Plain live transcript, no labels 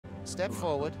Step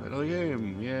forward. Title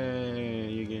game. Yay,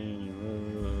 you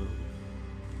game.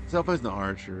 Self plays an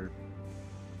archer.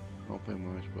 I don't play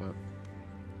much, but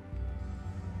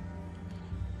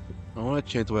I want to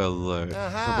change the way I look. I'm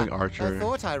Aha! playing archer. I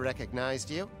thought I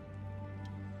recognized you.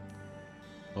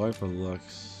 Going for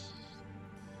looks.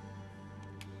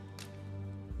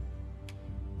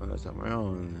 Oh, that's not my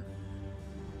own.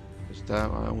 This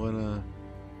time I'm gonna.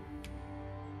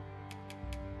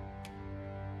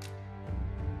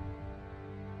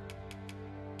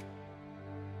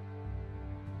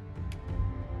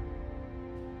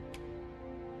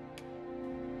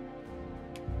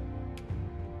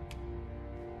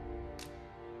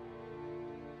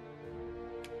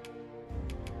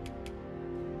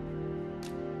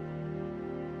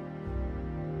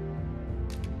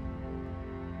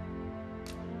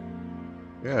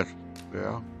 Yes,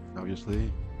 yeah,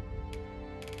 obviously.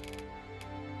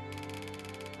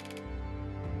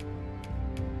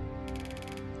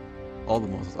 All the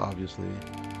monsters, obviously.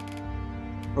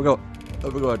 We'll go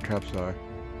on Trap Star.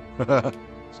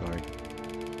 Sorry.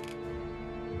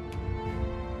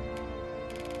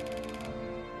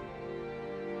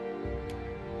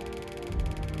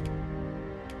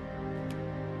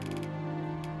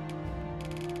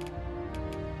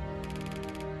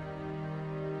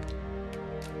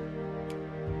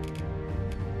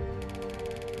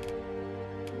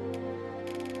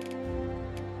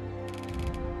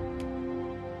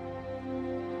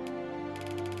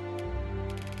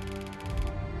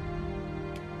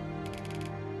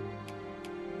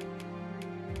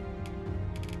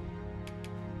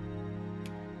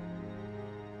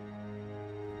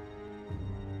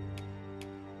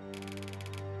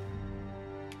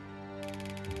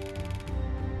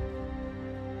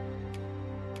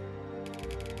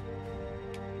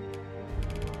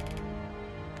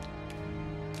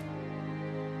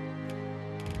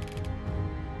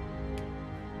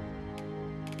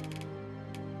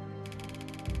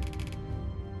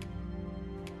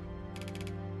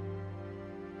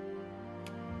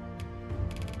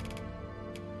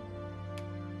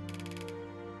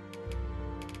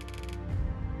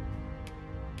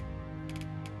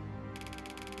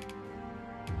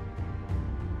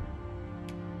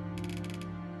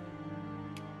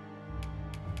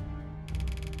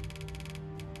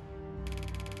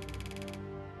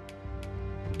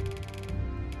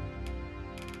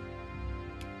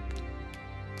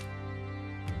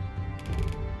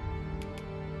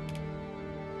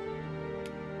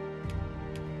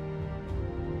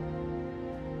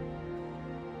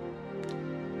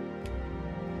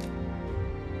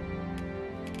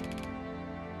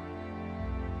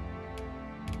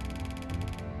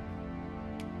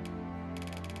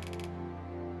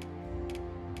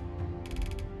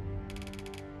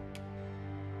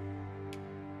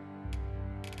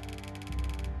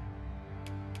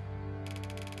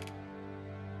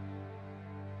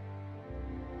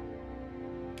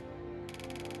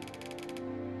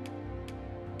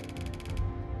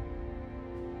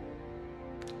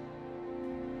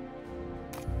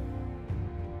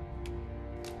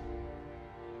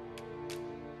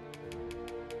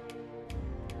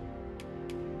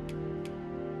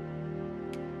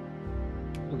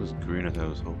 It was green as I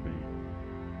was hoping.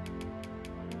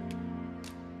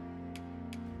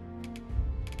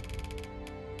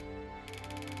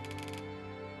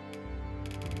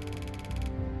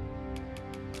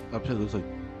 Upside does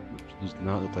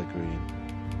not look like green.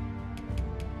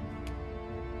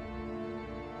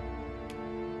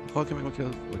 The clock can make it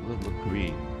look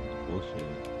green. It's bullshit.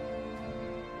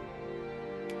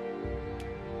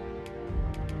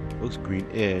 Looks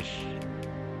greenish.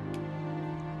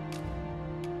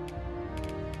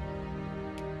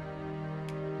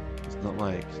 It's not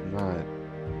like it's not.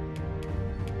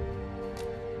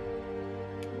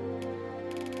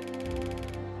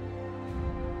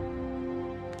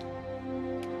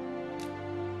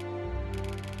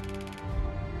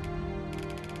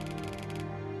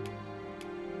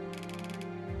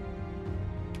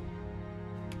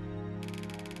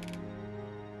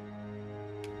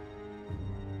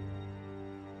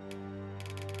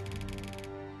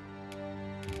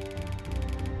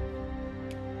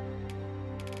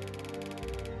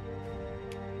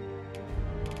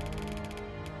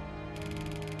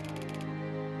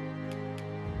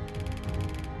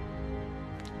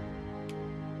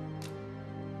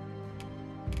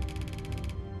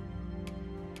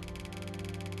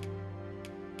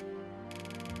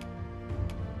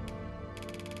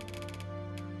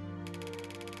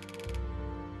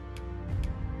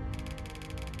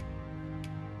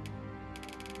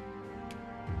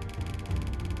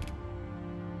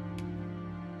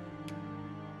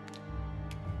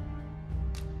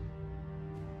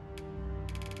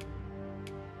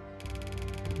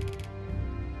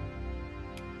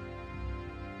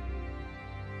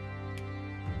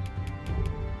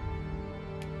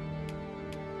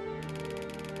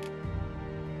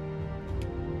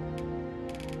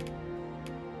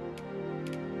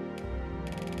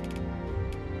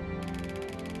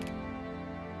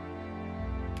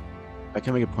 I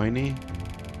can make it pointy.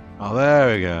 Oh,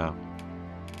 there we go.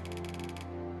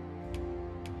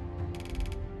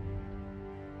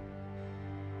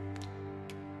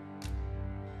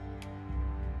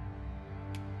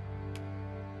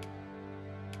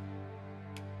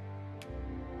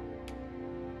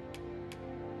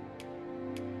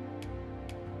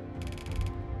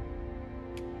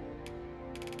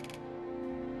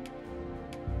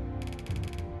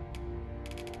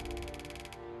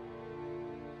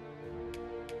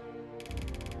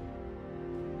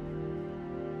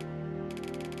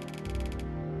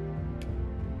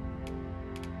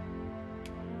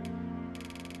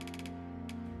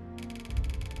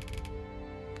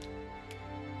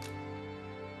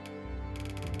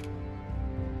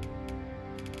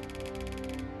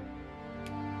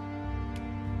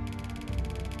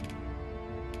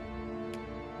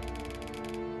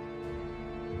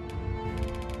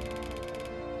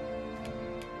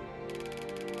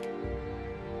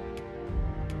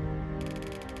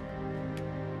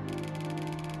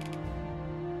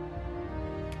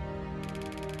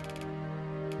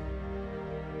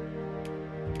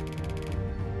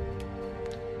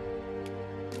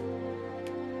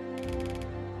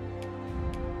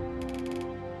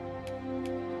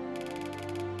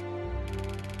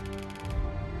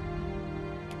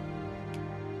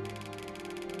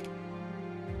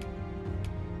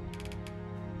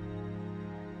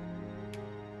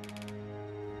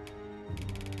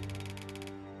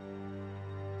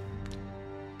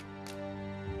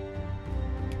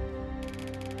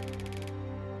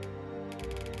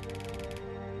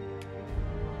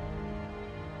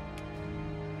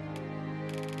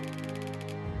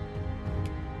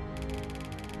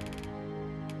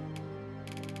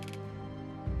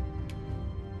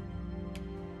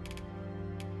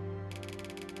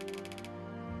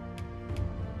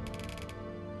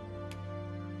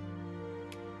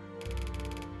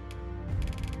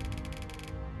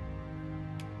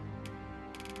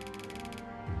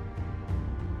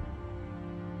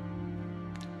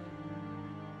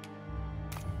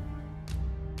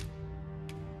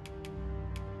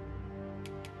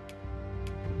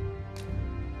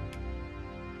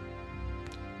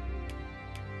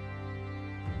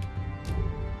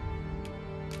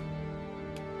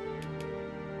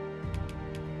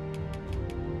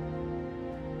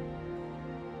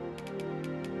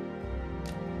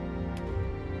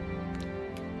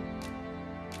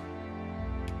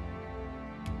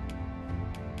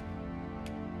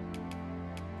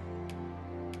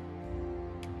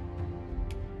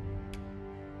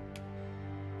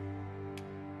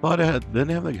 Oh, didn't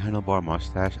they have like handlebar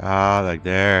mustache? Ah, like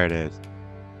there it is.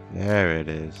 There it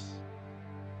is.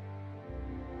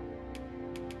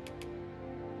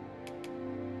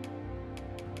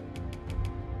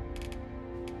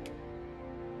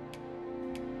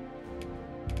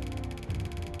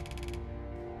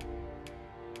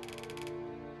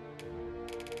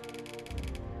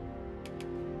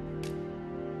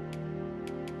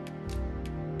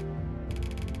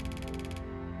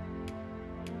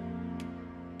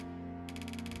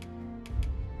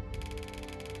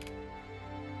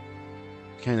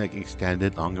 Can like extend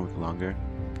it longer with longer.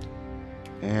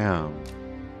 Damn.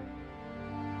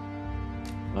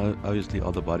 I'll just leave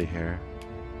all the body hair.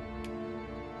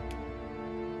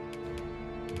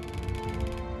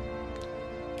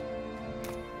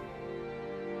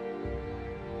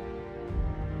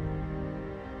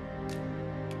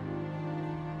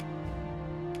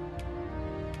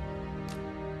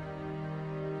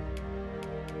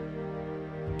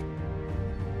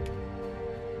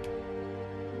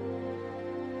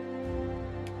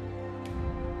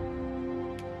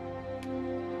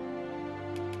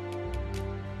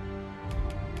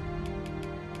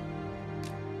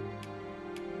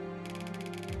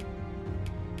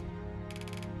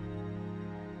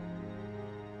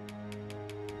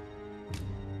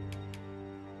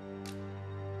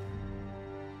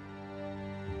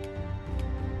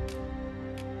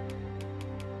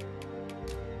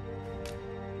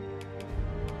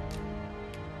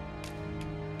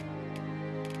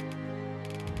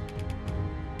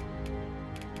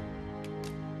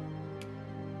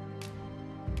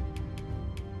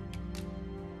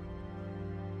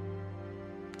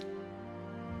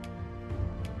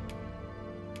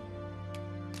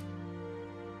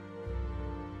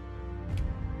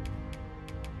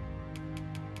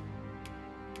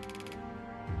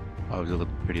 Oh, you're the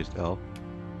prettiest elf.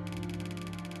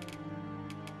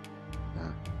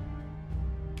 Yeah.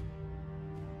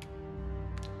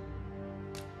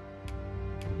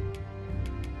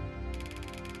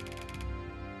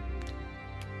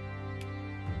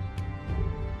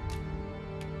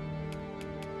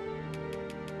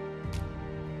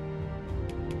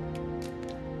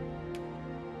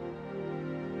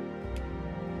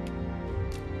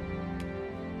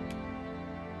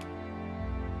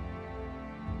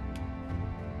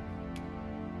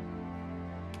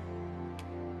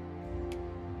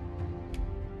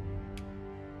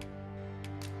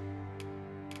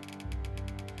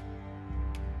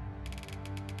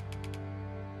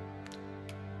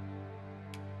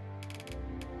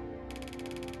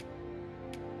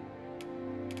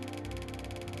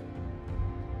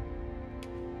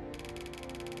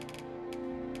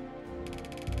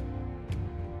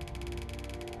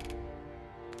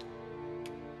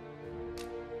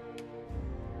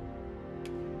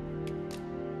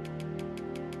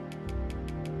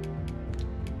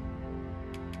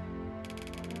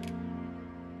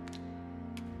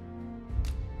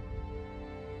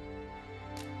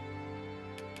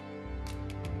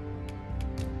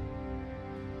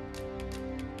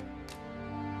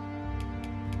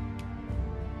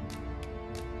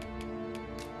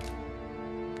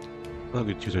 I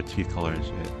we choose our teeth color and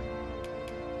shit.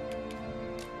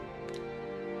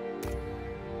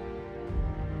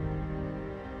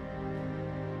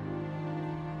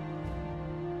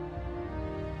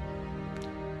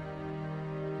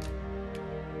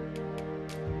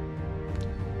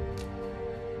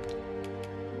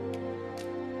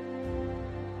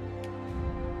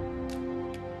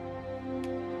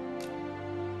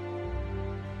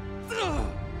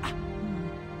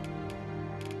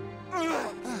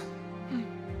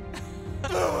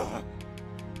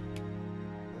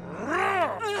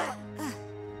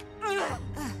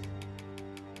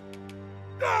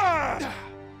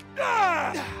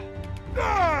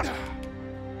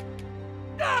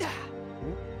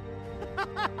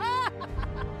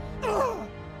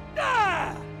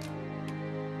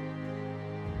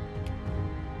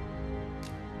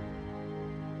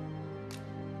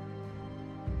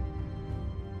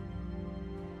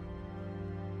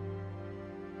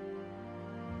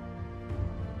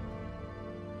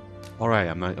 Alright,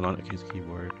 I'm not on his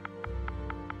keyboard.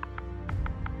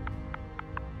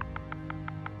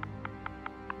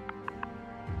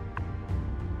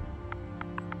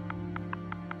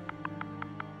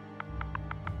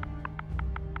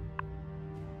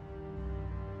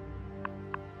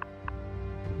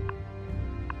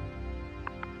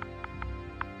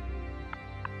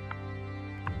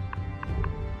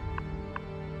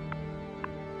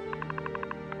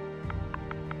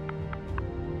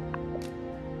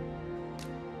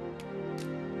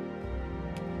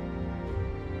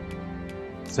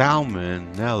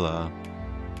 Salmonella.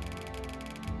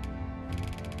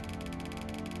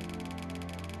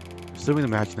 Assuming the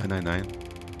match 999.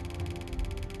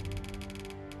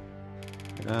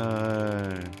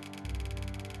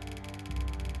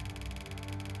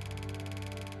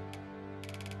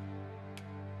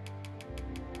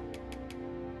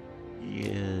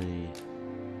 Yay.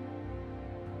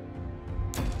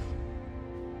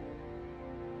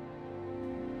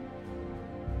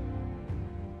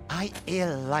 I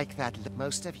ill like that.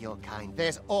 Most of your kind.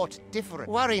 There's aught different.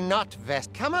 Worry not,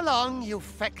 Vest. Come along, you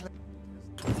feckless.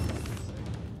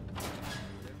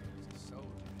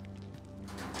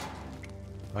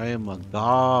 I am a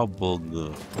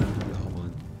goblin.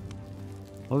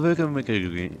 What if I can make it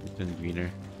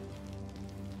greener?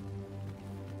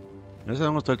 I'm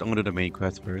gonna start. I'm gonna do the main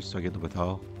quest first, so I get the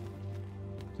batal.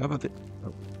 How about the?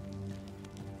 Oh.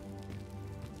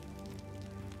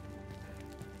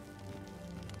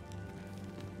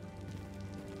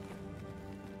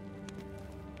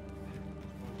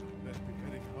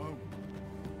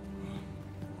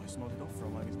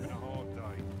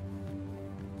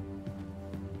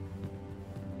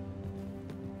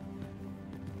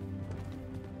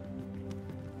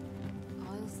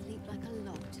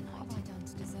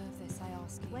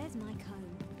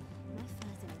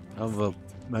 I have a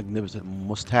magnificent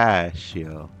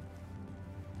mustachio.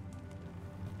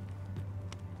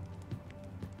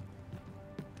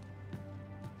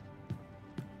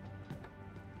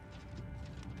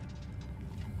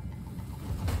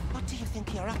 What do you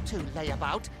think you're up to,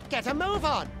 layabout? Get a move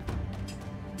on!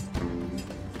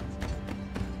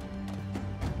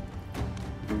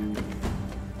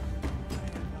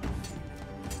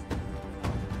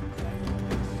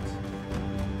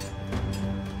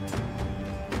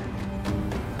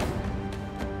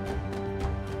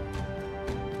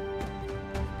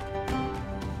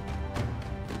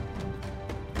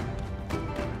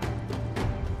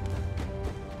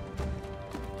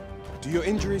 Do your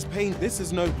injuries pain? This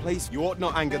is no place. You ought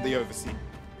not anger the overseer.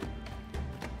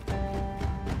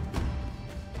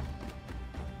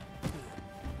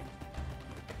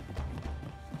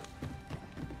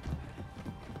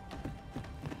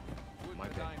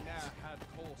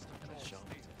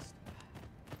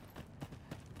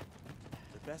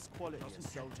 The best quality is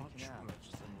so much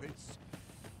worse than this.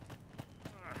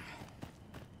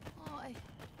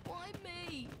 Why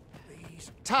me?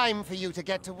 Time for you to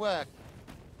get to work.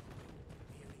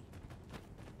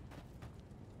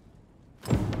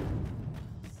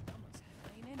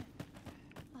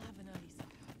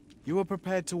 You were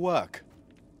prepared to work.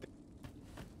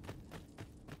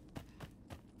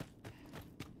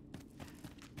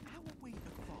 How are we to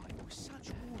fight with such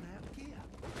worn-out gear?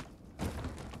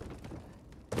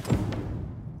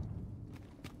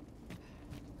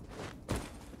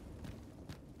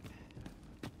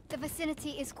 The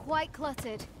vicinity is quite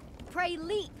cluttered. Pray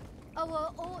leap!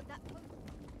 Or that...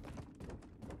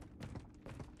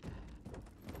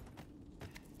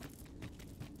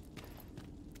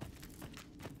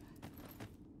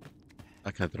 I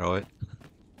can throw it.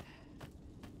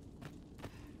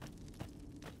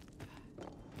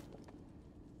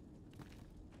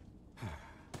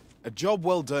 A Job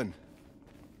well done.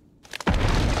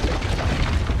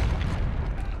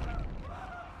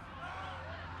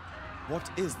 What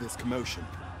is this commotion?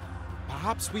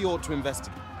 Perhaps we ought to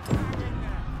investigate.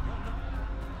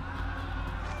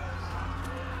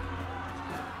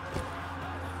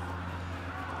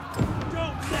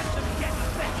 Don't let them get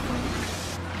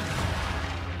back!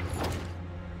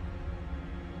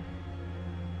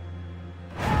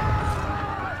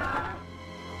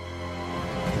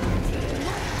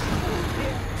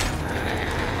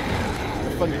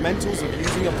 The fundamentals of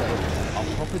using a blade are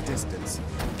proper distance.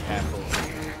 Careful.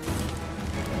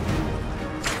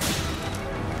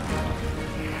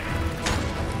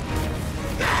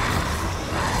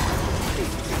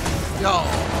 No.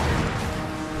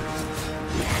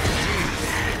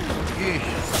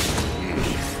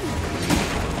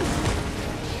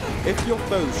 If your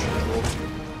foes should draw to you,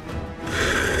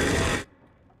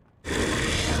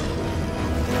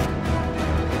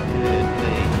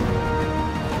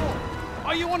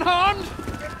 Are you unharmed?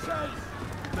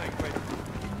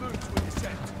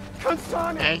 Or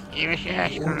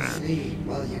flee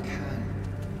while you can.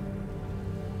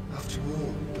 After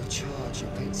all, your charge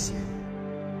awaits you.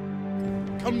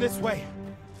 come this way.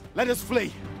 Let us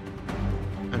flee.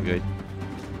 I'm good.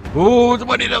 Ooh,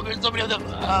 somebody up there, somebody up there.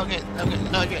 Okay,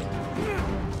 okay, okay.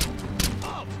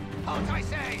 Halt, I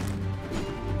say!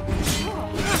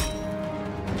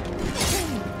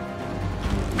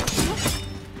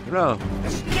 No. No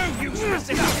use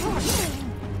messing up!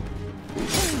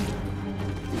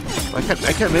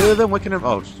 I can't melee them? What can I?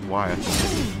 Oh, just why?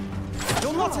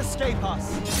 You'll not escape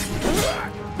us!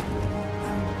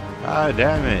 Ah,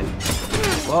 damn it.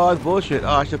 Oh, that's bullshit. Oh,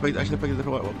 I should pick a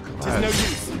different one. It is no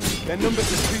use. Their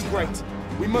numbers are too great.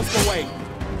 We must away.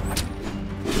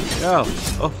 No.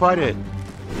 Oh, fight it.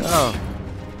 No.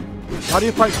 How do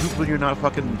you fight group when you're not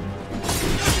fucking... I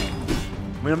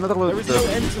mean, I'm not the one There is no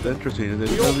end that's to them. interesting.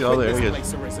 There's We gonna all be other quit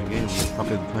this areas place arisen. in the game with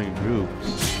fucking playing groups.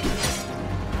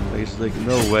 Like, it's like,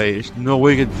 no way. There's no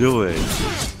way you can do it.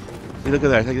 See, look at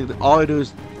that. It's like, all I do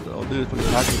is fucking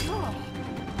attack it.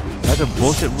 That's a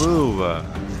bullshit move.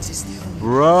 That is the only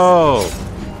Bro.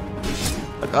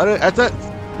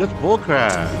 That's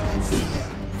bullcrap.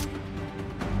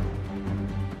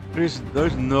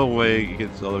 There's no way you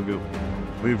get solo group.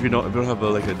 I mean, if you don't have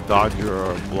like a dodger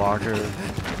or a blocker,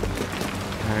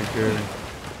 tanker.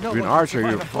 No If you're an one archer,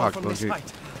 can you're survive a fall fucked. from this Okay.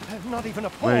 height. Not even a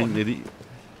I pawn. mean,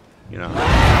 you know,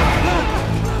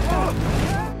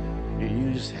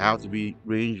 you just have to be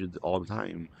ranged all the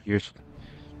time. Here's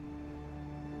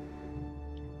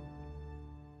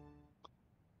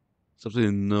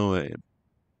something no way.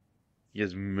 He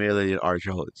has melee and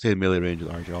archer. Say melee range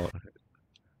with archer.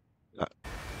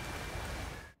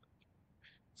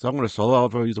 So I'm gonna solo. I'll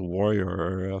probably use a warrior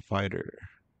or a fighter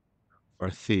or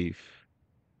a thief.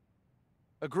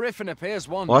 A griffin appears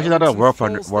one Well, actually, day not a and warfare.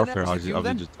 falls the Warfare. next. You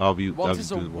then? I'll be What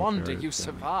is a doing wonder warfare you instead.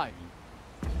 survive?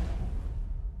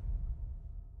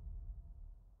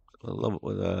 I love it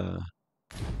with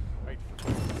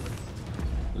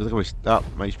Look at me stop.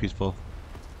 My HP's full.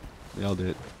 They all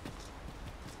did.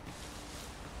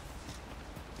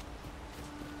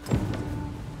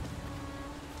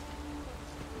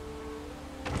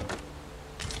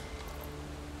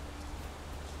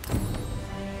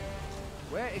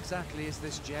 Where exactly is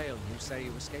this jail you say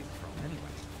you escaped from, anyway?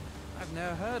 I've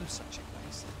never heard of such a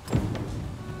place.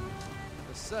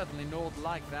 There's certainly naught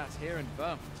like that here in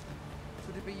Vermont.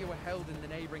 Could it be you were held in the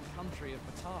neighboring country of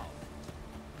Batal?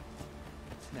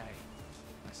 Nay,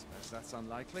 I suppose that's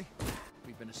unlikely.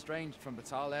 We've been estranged from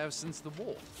Batal ever since the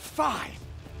war. Fine!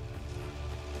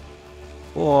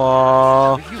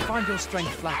 Whoa. If you find your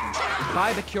strength flattened,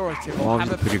 buy the curative or All have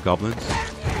the a... pretty goblins.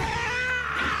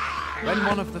 When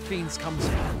one of the fiends comes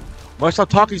in, Why stop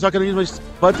talking so I can use my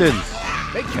buttons?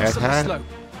 make use of the Attack. slope.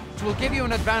 It will give you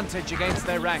an advantage against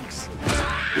their ranks.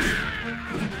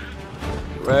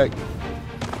 Right.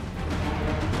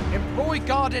 Employ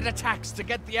guarded attacks to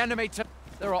get the enemy to...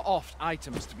 There are oft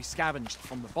items to be scavenged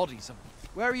from the bodies of...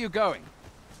 Where are you going?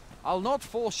 I'll not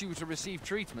force you to receive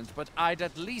treatment, but I'd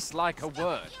at least like a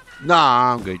word.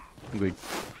 Nah, I'm good. I'm good.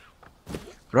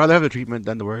 Rather have the treatment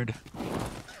than the word.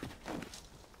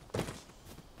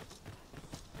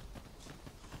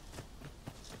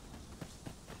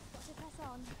 Got to press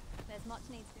on. There's much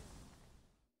needs to.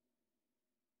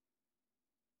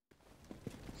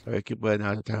 Sorry, I keep waiting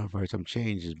out of town for some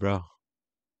changes, bro.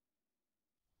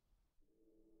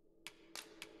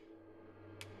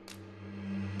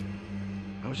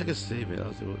 I wish I could save it.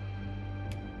 I'll do it.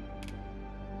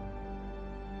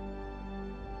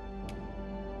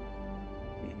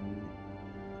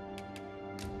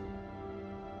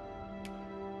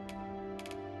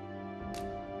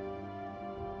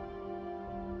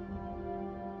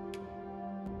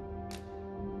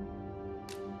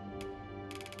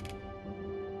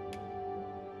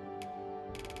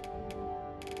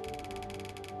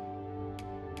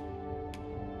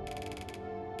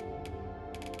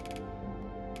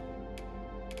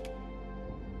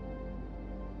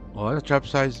 Oh, that's a trap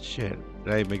size shit.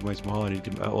 Did I make mine small? I need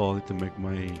to. Oh, I need to make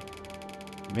my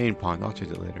main pond. I'll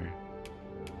change it later.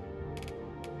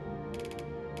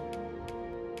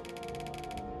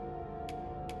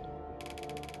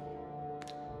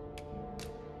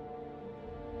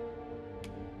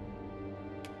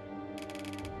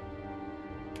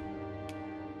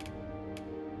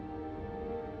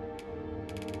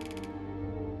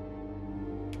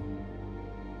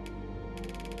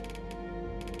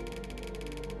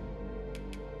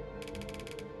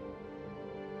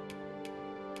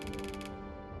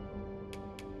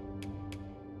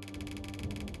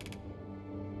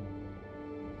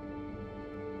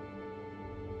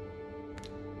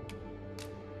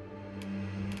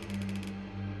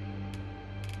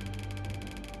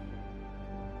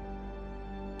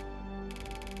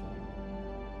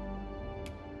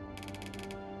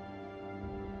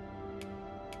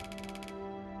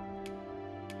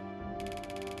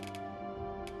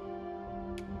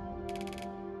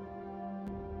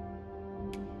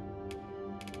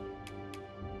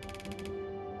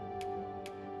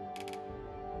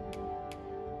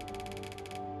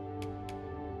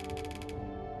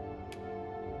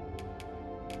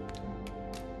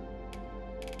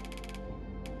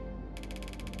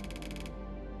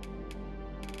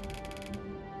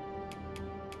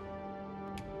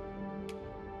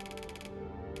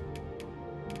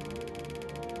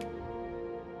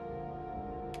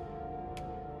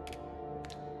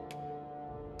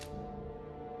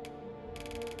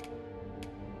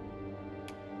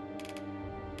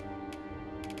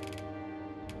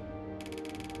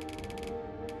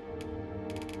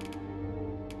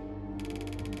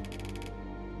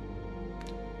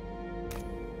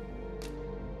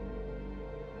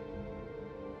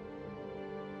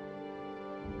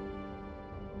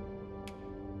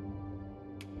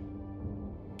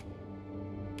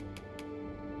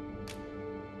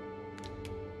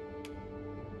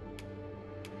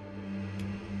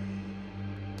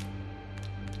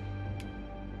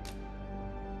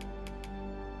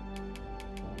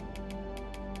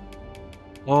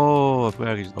 Oh, I forgot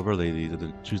I can just overlay these.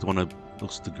 Choose the one that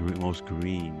looks the most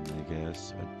green, I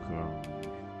guess.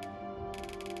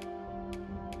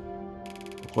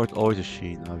 Of course, always a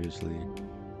sheen, obviously.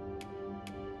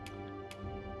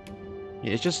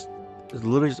 Yeah, it's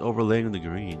literally just overlaying the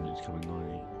green. It's kind of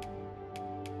annoying.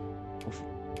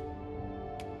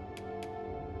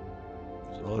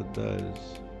 That's all it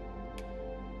does.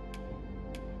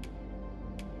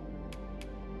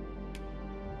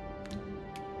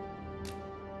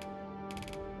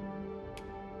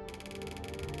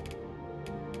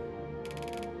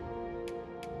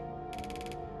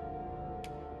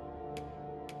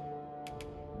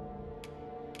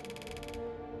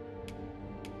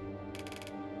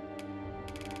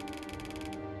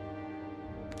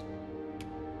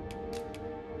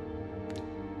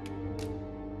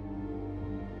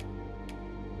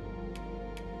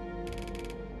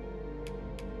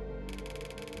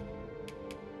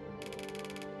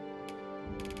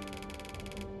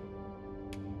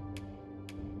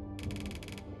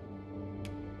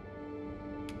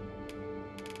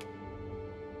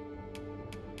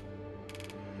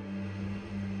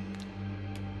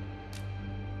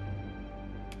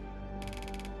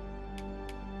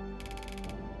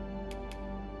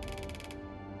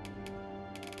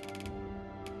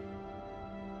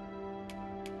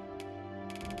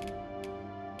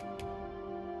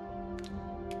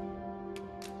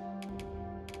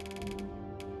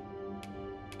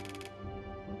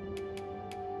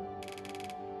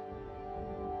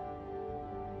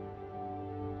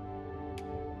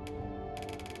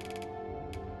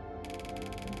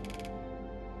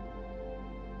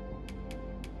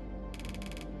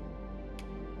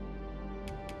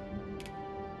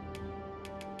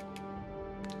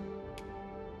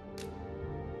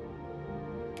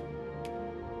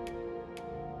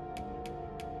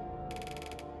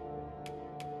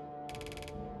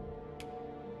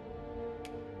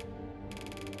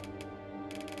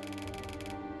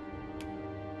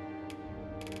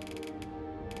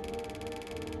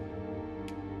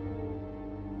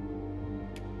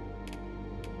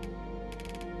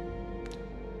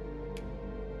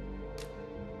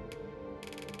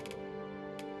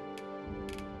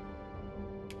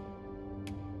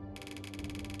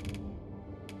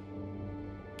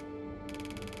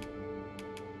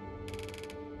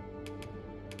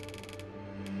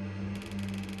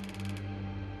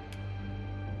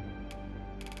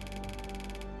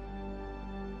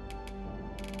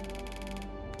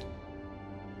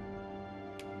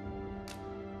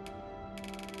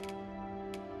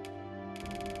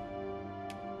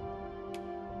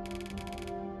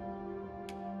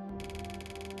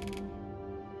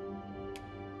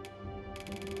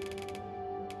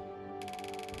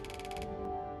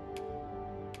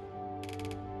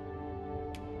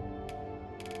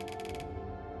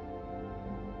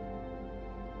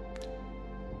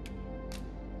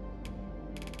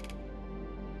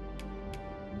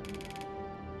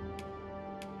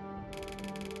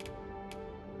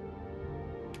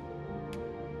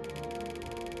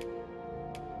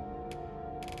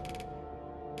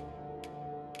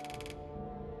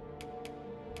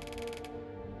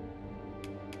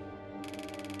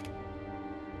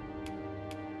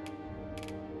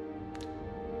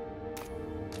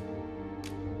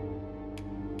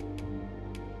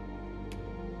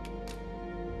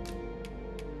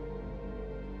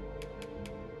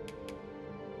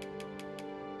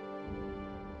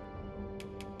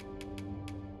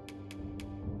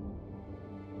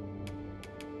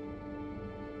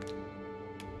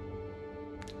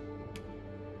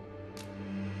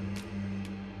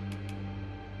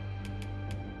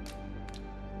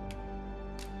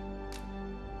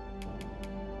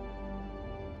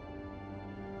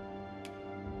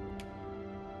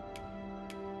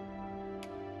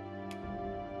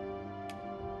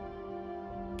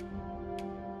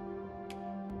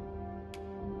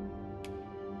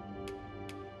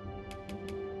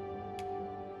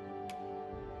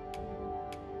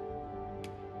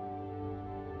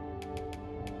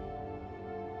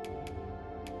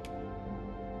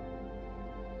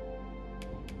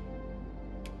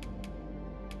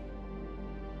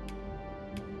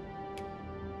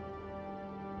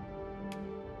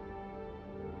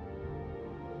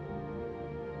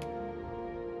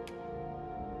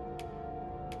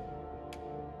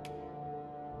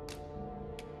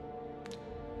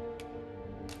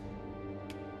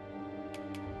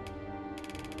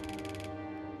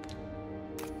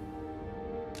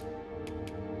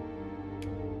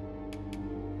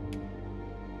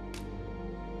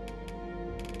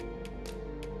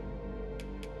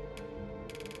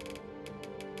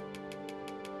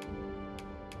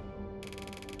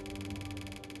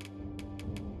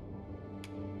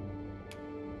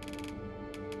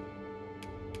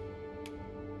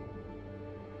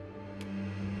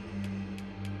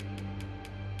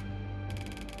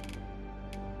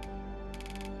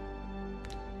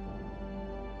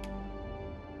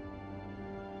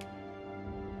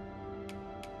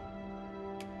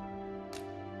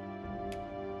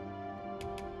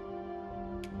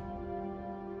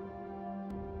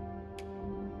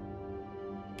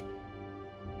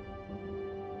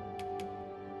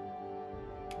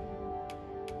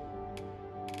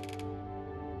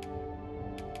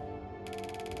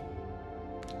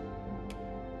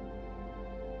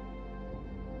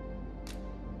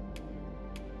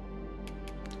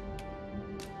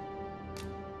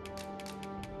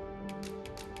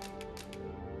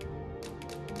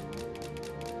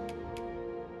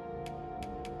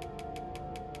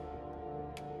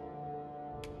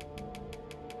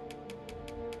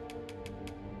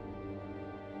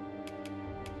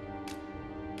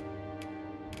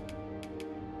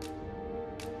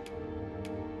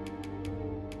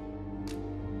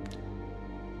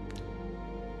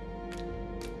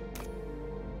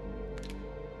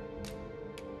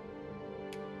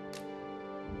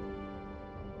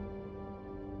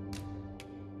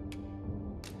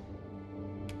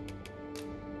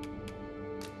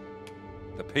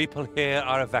 The people here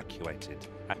are evacuated.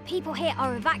 People here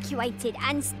are evacuated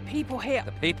and People here.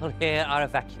 The people here are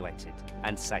evacuated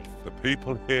and safe. The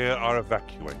people here are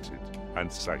evacuated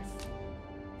and safe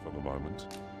for the moment.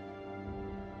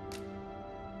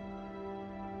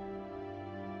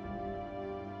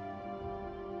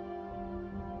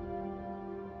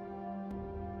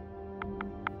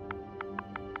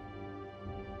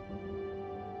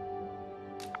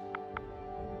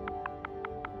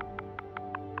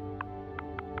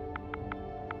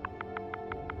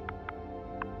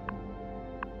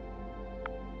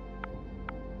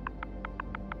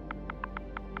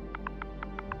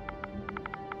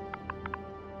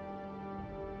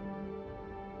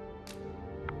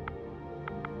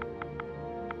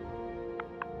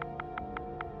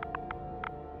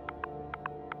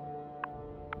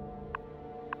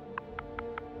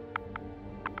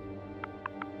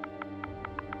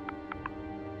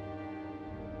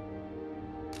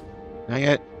 Not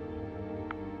yet.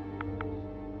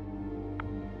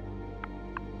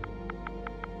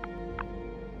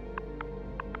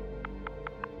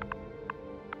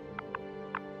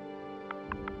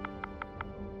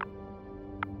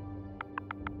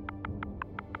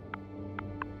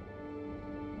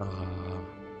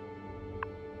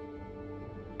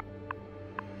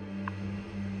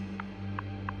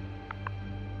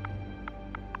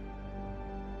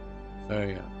 There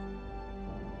you go.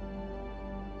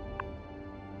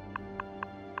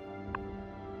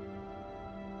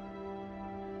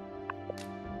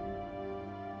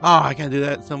 Oh, I can't do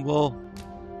that symbol.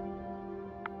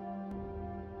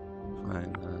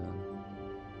 Fine.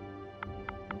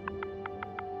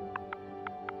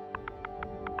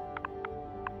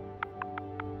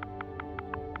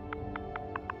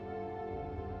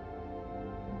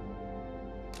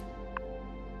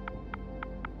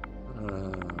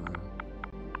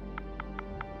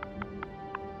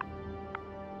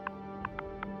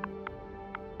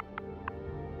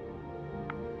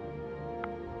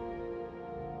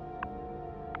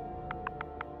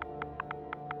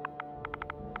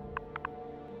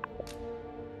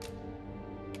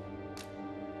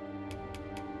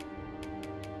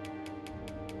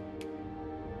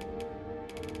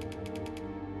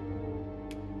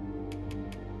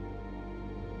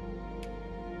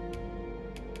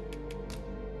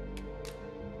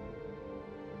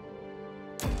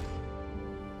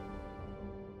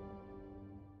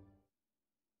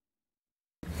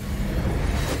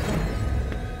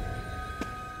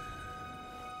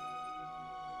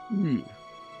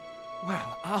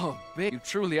 Well, I'll be. You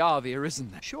truly are the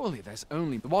Arisen. Surely there's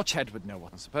only the Watchhead would know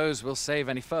what. I suppose we'll save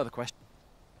any further questions.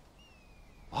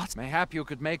 What? Mayhap you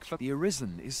could make for the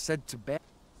Arisen is said to bear.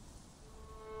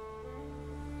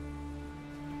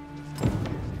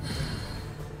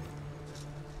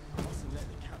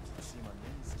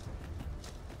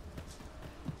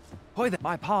 Hoy there,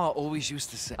 my pa always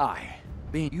used to say, aye,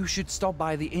 being you should stop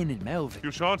by the inn in Melville.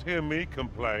 You shan't hear me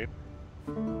complain.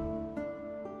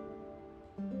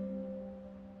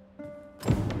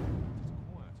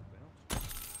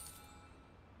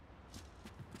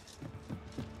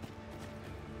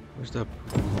 Where's the?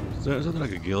 Is there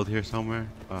like a guild here somewhere?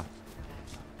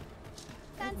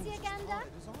 fancy a gander?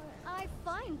 I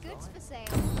find goods for sale.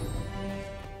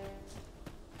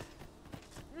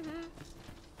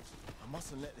 I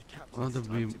mustn't let the captain.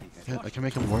 Well, I can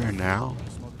make him warrior now.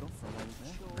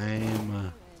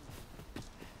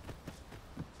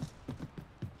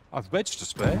 I've beds to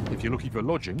spare if you're looking for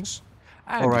lodgings.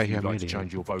 And All right, if you'd here, like to medium.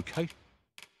 change your vocation.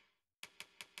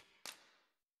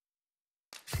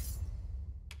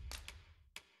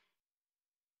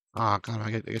 Oh god,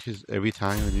 I guess just every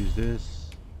time I use this.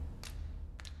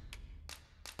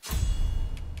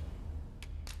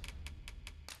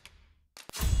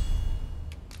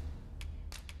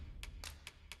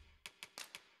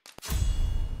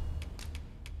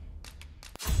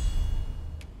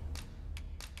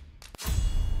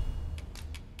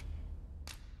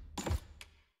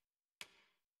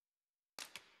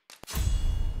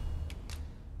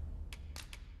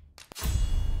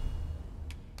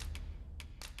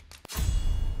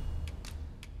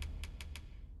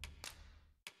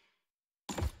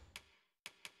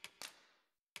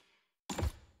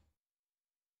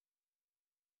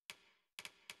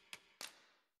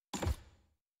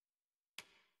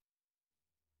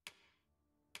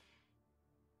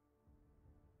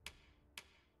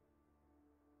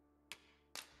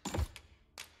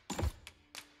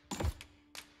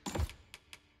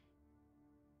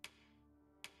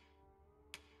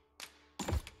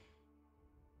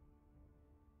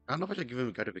 I don't know if I should give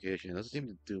him gratification. It doesn't seem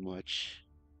to do much.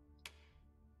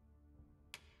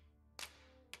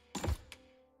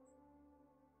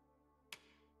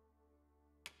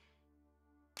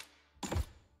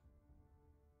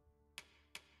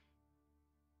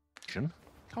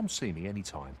 come see me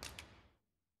anytime.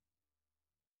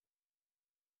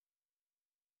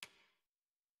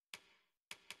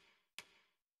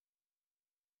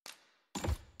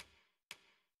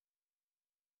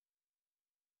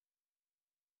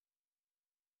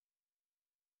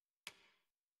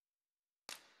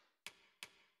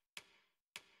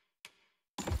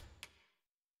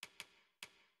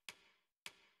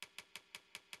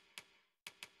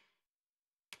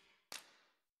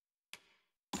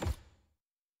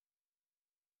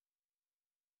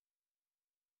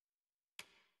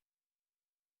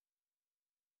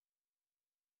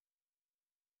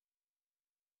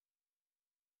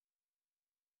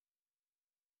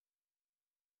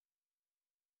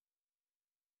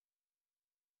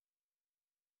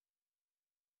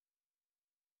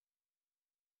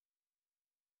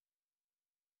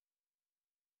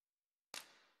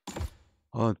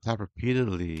 Oh, tap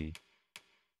repeatedly.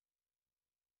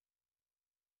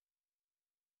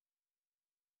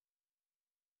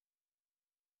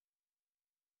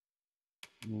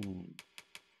 Hmm.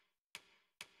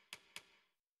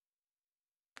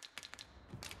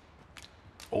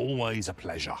 Always a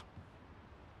pleasure.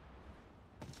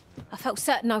 I felt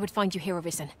certain I would find you here,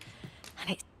 Arisen.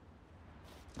 And it's...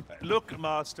 Look,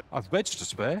 Master. I've beds to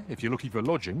spare if you're looking for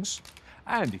lodgings.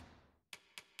 And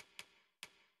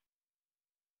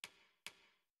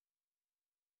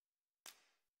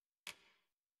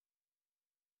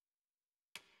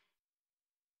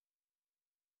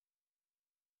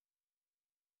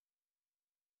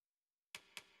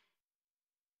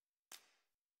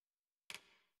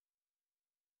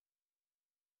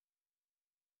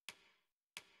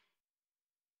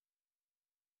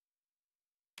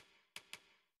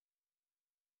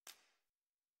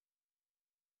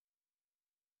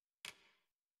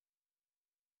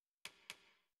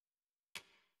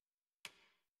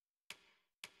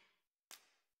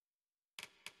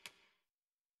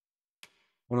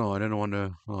Oh no, I didn't want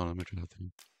to. Oh, let me try something.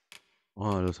 I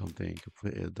want to do something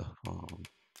completely.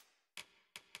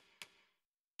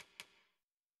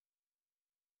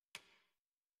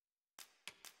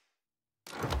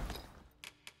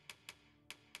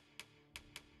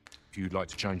 if you'd like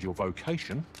to change your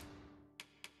vocation,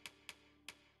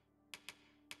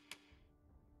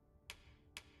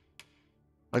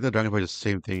 Like the Dragon Ball, the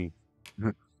same thing.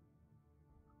 Look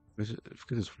at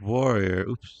this warrior.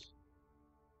 Oops.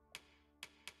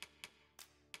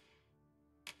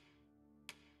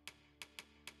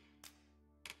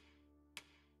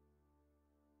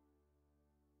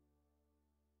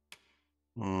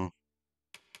 Hmm.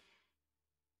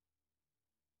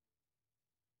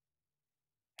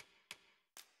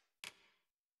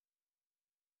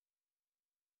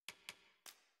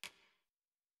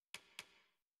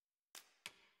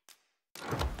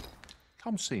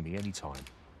 come see me anytime.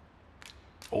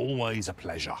 Always a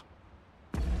pleasure.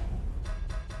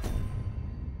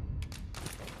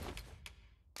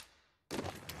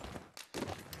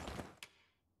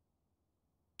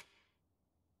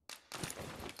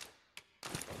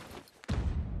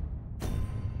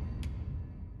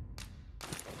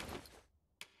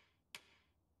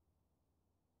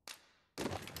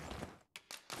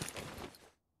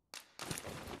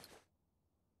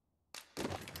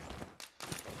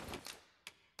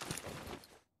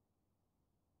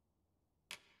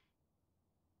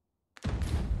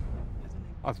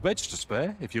 I've beds to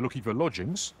spare if you're looking for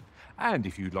lodgings. And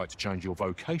if you'd like to change your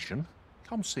vocation,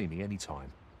 come see me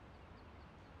anytime.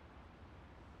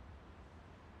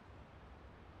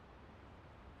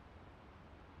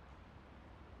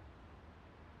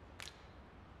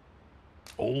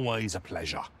 Always a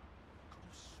pleasure.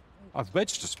 I've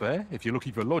beds to spare if you're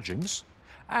looking for lodgings.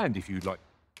 And if you'd like...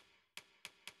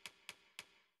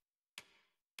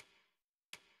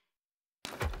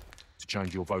 to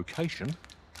change your vocation,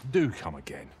 do come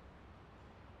again.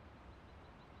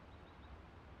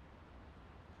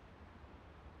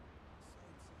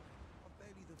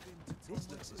 This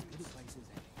looks as good a place as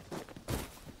any.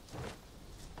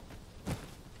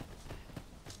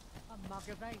 A mug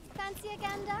of ale. Fancy a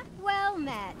gander? Well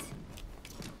met.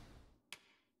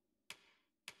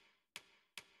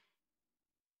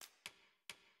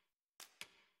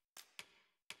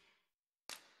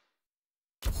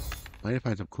 I need to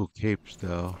find some cool capes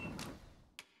though.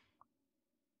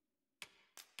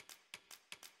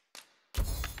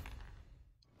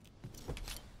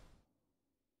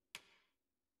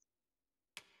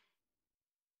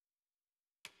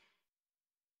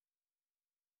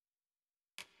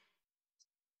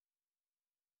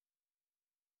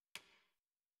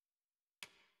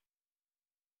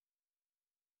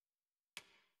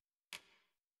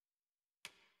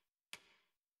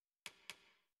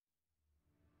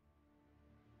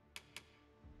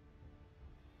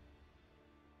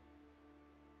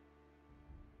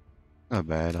 Not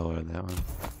bad, I'll wear that one.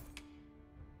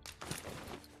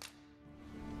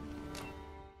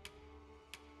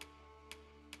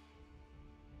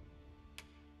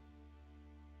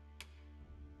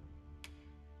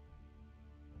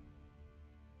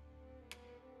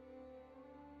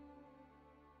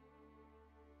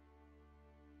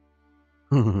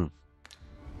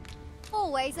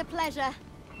 Always a pleasure.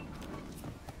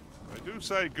 They do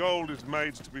say gold is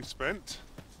made to be spent.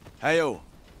 Hail.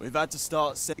 We've had to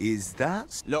start. Is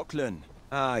that? Lachlan.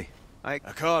 Aye.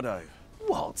 Ocado.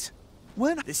 What?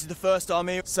 When? This is the first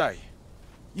army. Say,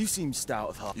 you seem stout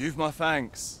of heart. You've my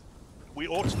thanks. We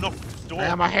ought not to I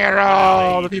am a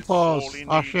hero! The peoples!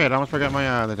 Oh shit, I almost forgot my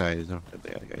other guys.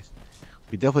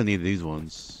 We definitely need these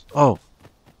ones. Oh!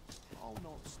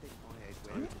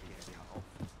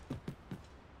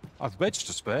 I've beds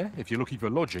to spare if you're looking for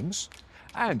lodgings,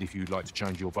 and if you'd like to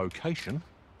change your vocation,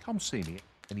 come see me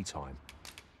anytime.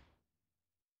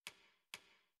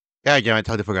 Yeah, I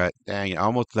totally forgot. Dang it, I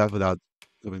almost left without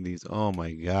doing these. Oh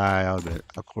my god, that was a bit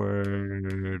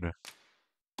awkward.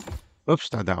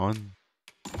 Oops, not that one.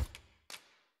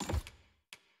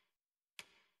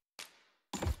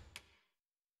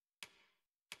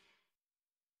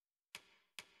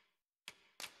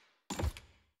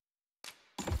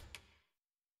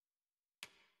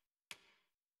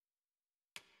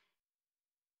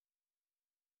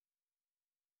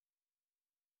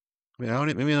 I mean, I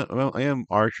don't. Maybe well, I am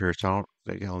archer, so I don't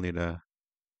think I'll need a.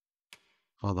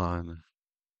 Hold on.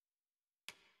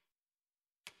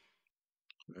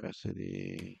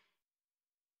 Capacity.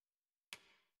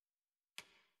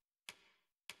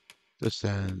 Just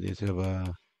send instead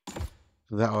of so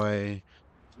that way.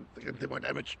 I can do more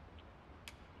damage.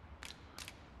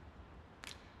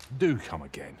 Do come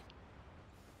again.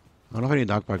 I don't know if I need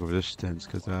knockback resistance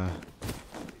because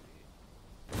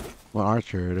well,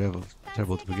 archer they have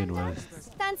terrible to begin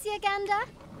with. Fancy a gander?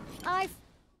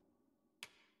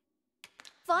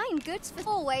 Fine goods for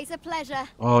always a pleasure.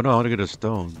 Oh no, I want to get a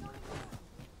stone.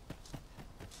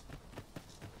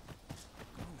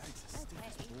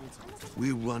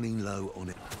 We're running low on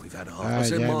it. We've had a Ah, half. I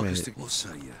said damn Marcus, it. what say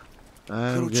you?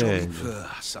 I'm Could have good. for,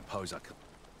 I suppose I could.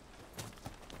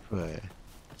 Right.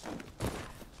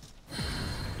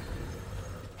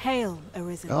 Hail,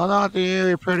 Arisen. Oh, not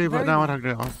really pretty, but Very now I well. want to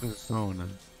get off the stone.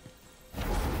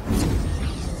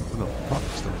 What the fuck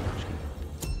is stone?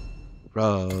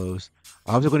 Bros.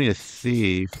 I'm just going to need a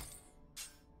thief.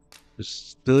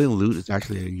 Just stealing loot is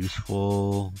actually a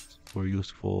useful. I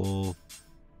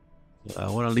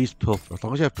want to at least pilfer. As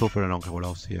long as you have pilfer, I don't care what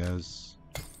else he has.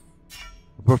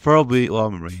 Preferably, well,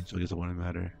 I'm in range, so I guess it wouldn't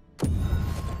matter.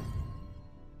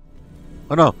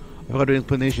 Oh no! I forgot to do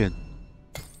inclination.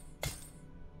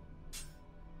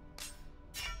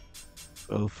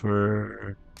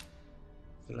 Pilfer.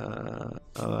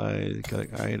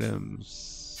 Collect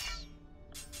items.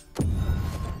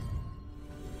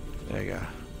 There you go.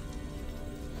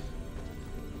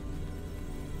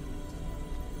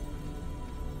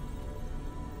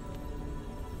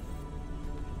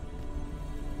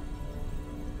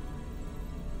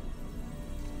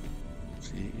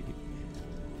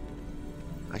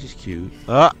 That's just cute.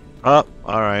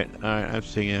 Alright, I'm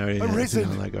seeing it already.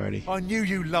 Arisen! Like already. I knew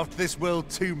you loved this world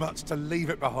too much to leave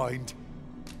it behind.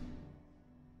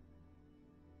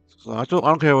 So I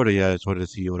don't care what he has. I just wanted to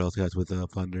see what else he has with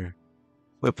plunder.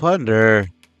 With plunder.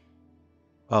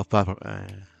 Oh, platform.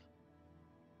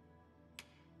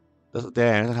 Doesn't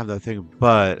have that thing,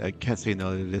 but I can't say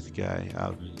no to this guy.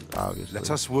 Obviously. Let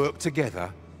us work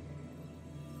together.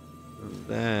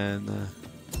 Then.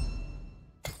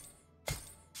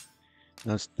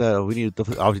 Instead, we need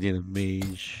obviously need a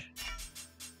mage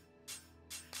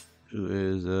who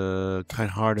is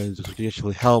kind-hearted, to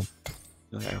actually help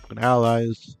African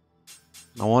allies.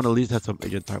 I want to at least have some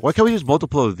agent time. Why can't we use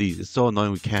multiple of these? It's so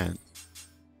annoying we can't.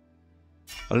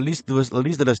 At least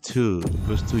let us two.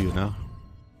 There was two, you know.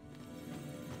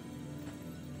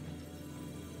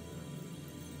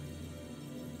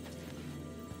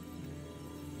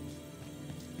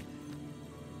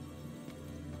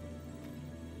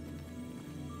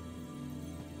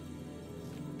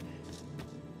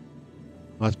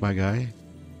 That's my guy.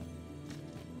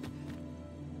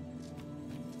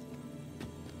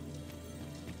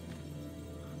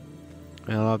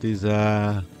 I love these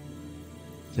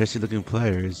thirsty looking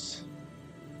players.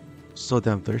 So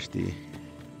damn thirsty.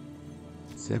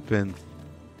 Sipping.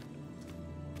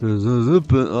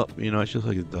 Oh, you know, it's just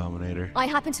like a dominator. I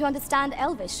happen to understand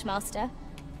Elvish, Master.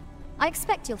 I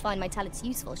expect you'll find my talents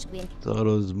useful should we... That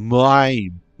was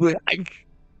my black.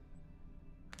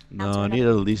 No, I need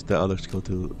at least the other skill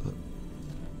to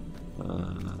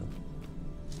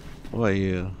What are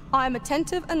you? I am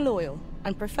attentive and loyal,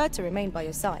 and prefer to remain by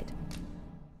your side.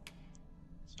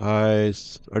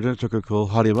 Size. Urgent trigger cool.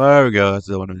 Hottie. There we go. That's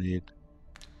the one I need.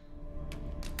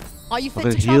 Are you I fit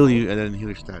can to heal travel? you and then heal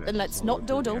your status. Then let's So not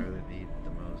that's what dawdle. I really need the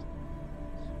most.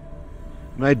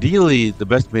 I mean, ideally, the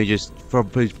best mage is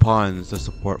from each pawns the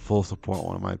support, full support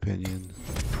one, in my opinion.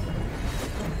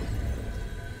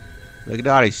 Look at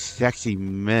all these sexy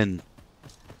men.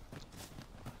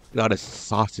 Look at all this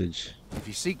sausage. If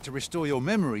you seek to restore your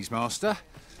memories, Master,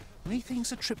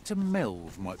 methinks a trip to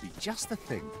Melve might be just the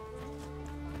thing.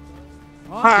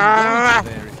 I can guide you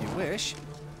there if you wish.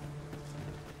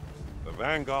 The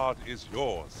Vanguard is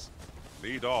yours.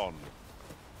 Lead on.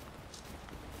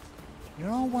 There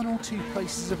are one or two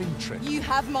places of interest. You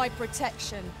have my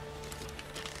protection.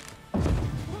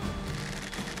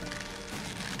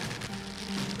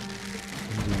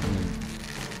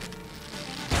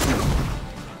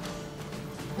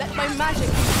 Let my magic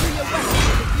imbue your weapon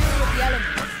with the fury of the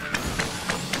elements.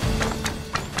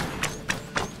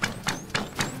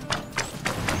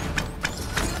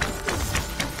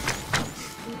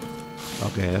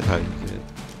 Okay, that's how you do it.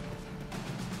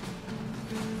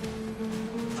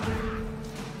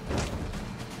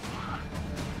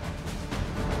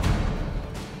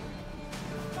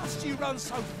 Must you run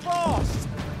so fast?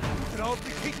 You can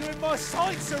hardly keep you in my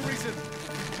sights, Arisen.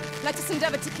 Let us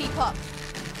endeavor to keep up.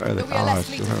 Where are they? But we are Oh, less it's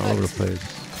fleet all of over the foot. place.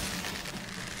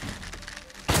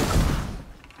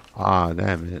 Ah,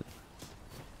 damn it.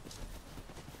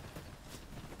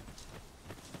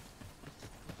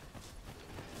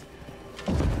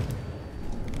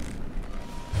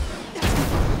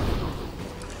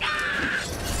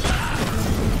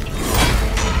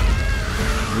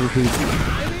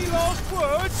 Any last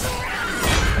words?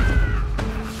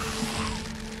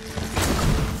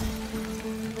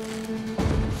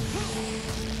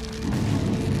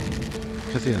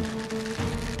 Cassian.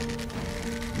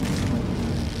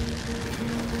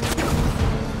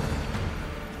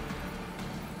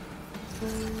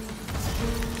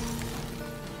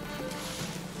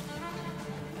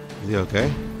 Is he okay?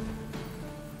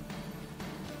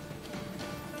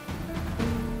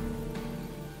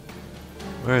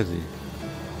 Where is he?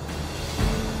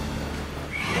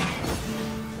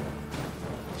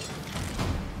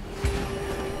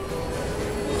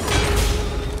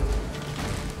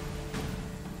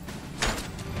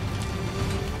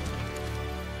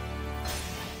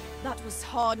 That was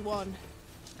hard won.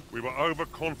 We were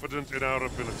overconfident in our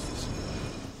abilities.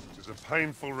 It is a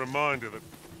painful reminder that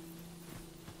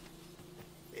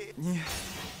Yeah,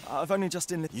 I've only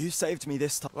just in. You saved me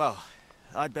this time. Well,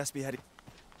 I'd best be heading.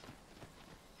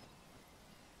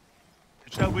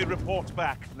 Shall we report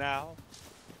back now?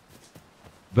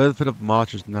 Benefit of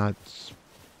March is not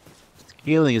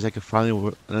scaling is I can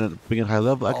finally begin high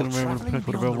level. I can remember when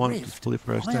whatever I want fully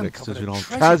for aesthetics since we don't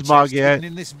have transmog yet.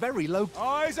 In this very low.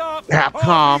 Eyes up!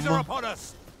 Capcom. Are upon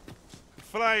us.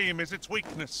 Flame is its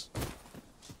weakness.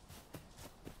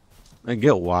 I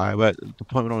get why, but the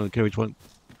point we don't really care which one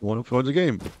for the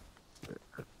game.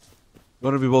 We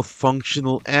want to be both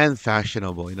functional and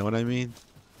fashionable, you know what I mean?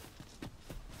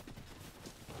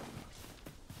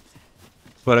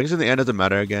 But I guess in the end it doesn't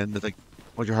matter again. It's like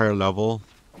once you're higher level.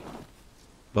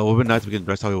 But it would be nice if we can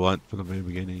dress how we want from the very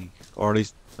beginning. Or at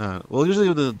least well usually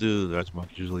we'll do the rest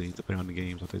usually depending on the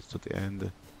game, so it's at the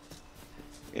end.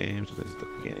 Games, so it's at the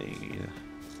beginning,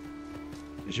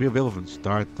 yeah. It should be available from the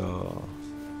start though.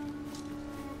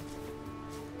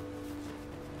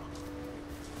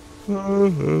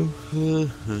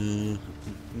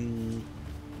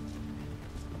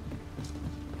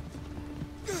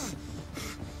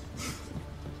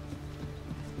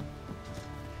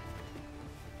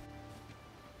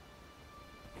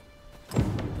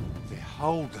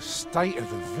 Behold the state of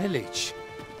the village.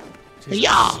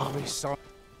 Yeah.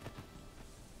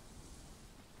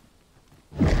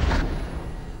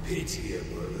 Pity it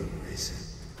were Arisen.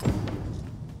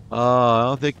 I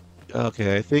don't think.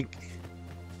 Okay, I think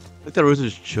the Arisen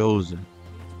is chosen,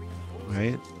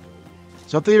 right?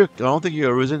 So I don't think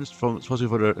your Arisen is supposed to be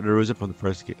for the Arisen from the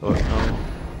first game. Oh no.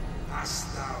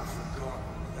 Hast thou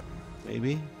forgotten that?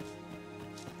 Maybe.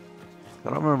 I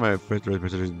don't remember my first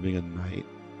Arisen being a knight.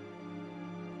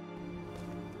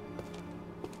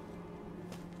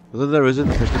 Wasn't the Arisen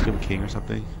the first to become king or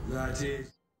something? That is.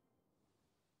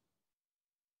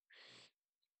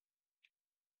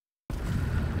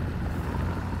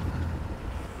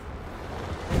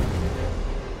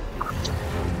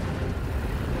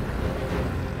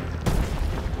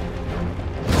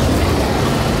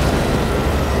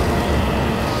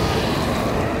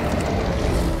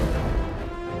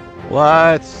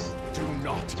 What? Do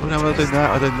not Other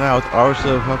than that, it's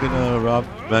also fucking Rob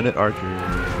Bennett Archer.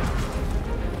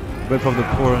 Went from the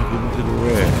poor and moved to the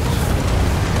rich.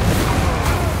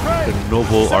 The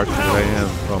noble archer that I am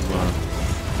from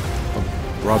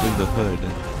robbing the hood.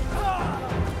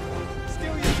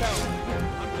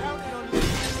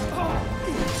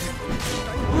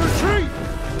 Retreat!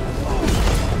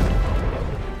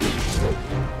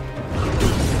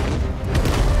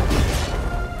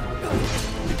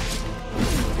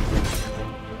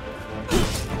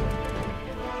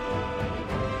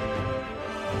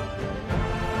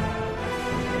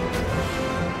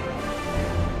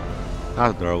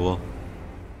 That's adorable.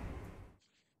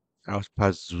 I was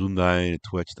past zoomed in and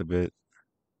twitched a bit.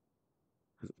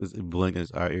 His blink and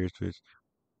his eye ears twitched.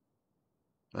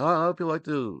 I hope you like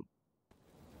to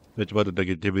bitch about the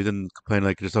negativity and complain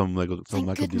like there's some like some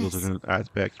lack of details certain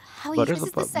aspects. How But you? there's This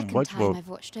is the second much time more I've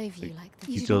watched over you like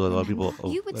this. detail that a lot of people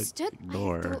You like withstood. I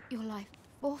ignore. thought your life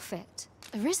forfeit.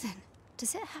 Arisen.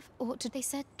 Does it have or did they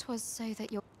said 'twas so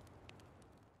that your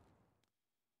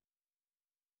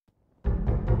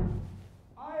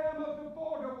I am of the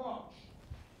Border Watch.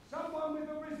 Someone with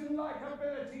Arisen-like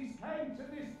abilities came to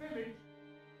this village.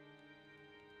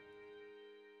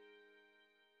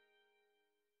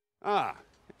 Ah,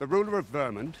 the ruler of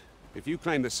Vermont. If you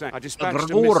claim the same, I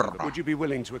dispatched a missive. Would you be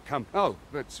willing to accompany? Oh,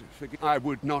 but I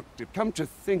would not. Come to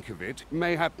think of it,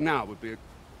 mayhap now would be a...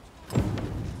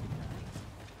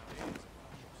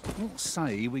 What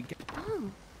say we get...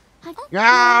 Oh. I'm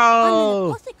No!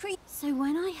 an apothecary. So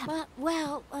when I have... But,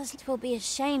 well, as it will be a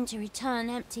shame to return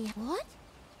empty... What?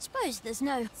 Suppose there's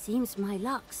no... Seems my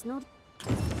luck's not...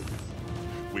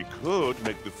 We could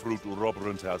make the fruit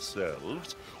robberant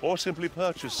ourselves, or simply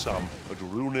purchase some at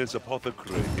Rune's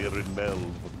Apothecary here in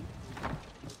Melbourne.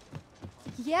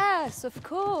 Yes, of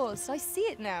course. I see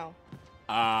it now.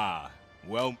 Ah,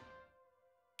 well...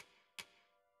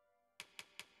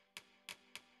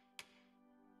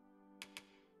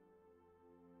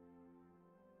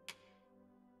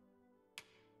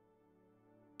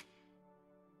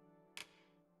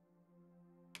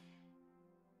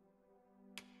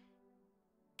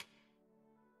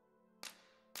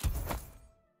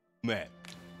 Met.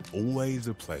 Always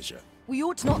a pleasure. We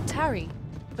ought not tarry,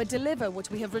 but deliver what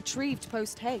we have retrieved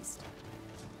post-haste.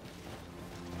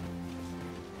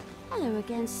 Hello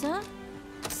again, sir.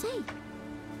 Say,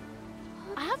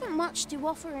 I haven't much to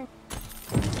offer in...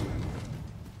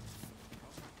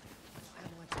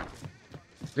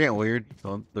 It's getting weird.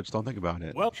 Just don't think about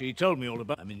it. Well, she told me all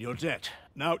about... I'm in your debt.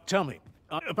 Now, tell me.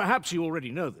 Perhaps you already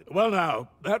know this. Well, now,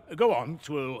 go on.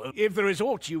 Twill. If there is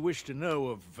aught you wish to know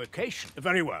of vacation,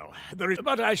 very well. There is,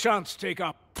 but I shan't take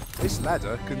up. This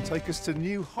ladder can take us to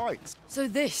new heights. So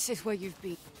this is where you've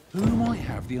been. Who might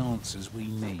have the answers we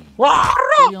need? What?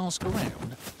 Shall we ask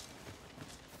around?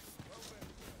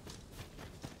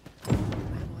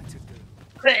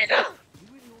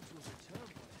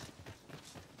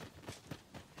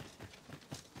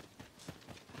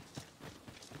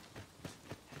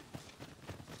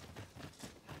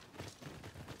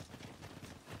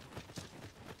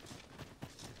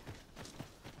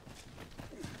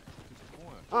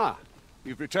 Ah,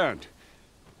 you've returned.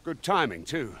 Good timing,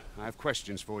 too. I have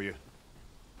questions for you.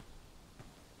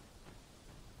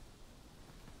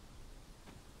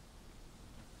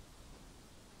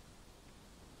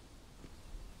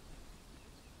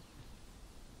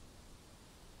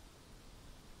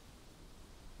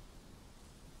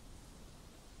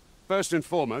 First and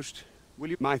foremost,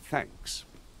 will you... My thanks.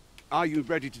 Are you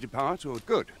ready to depart, or...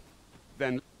 Good.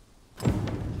 Then...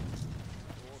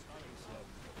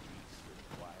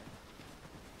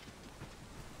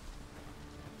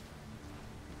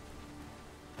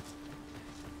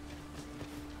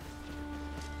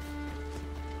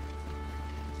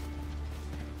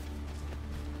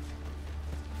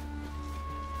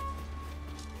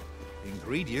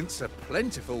 Ingredients are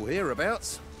plentiful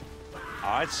hereabouts.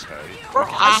 I'd say.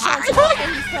 I shan't allow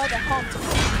any further harm to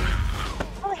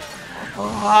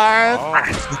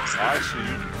I see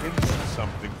you hinted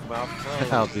something from our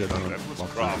phone. I'll do it on That a was long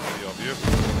crafty of you.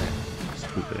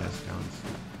 Stupid ass sounds.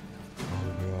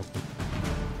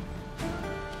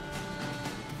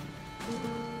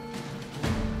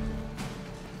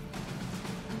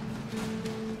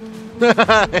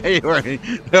 You're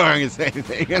wearing the same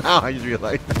thing. You know, I just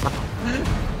realized.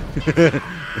 Yeah.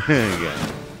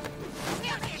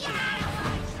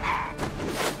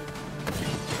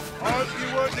 I hope you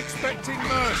weren't expecting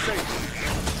mercy.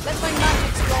 Let my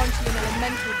magic grant you an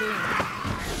elemental boon.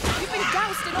 You've been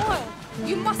doused in oil.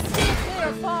 You must steer clear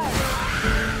of fire.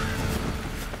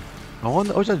 I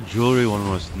wish that jewelry one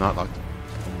was not like.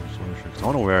 I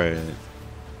want to wear it,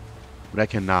 but I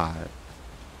cannot.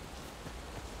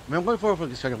 mean, I'm going for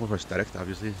this second one for aesthetics,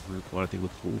 obviously. What I think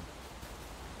looks cool.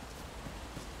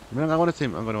 I mean, I want to say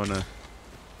I'm going to want to.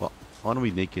 Well, I want to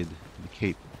be naked in the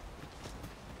cape.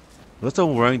 Unless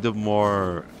I'm wearing the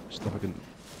more stuff I can.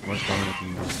 More stuff I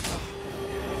can use.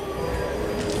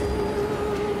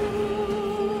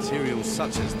 Materials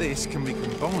such as this can be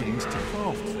combined to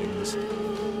craft things.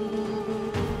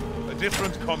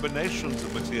 Different combinations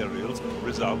of materials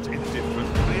result in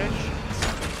different creations.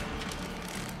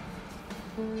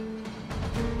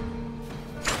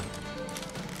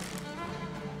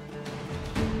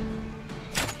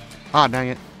 Ah, dang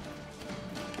it.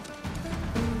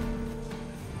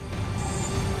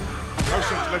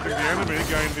 Letting the enemy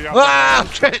gain the upper Ah, hand.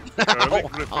 shit! Early Ow.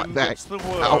 Griffin Ow. gets the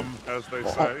worm, Ow. as they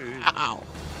say. Ow.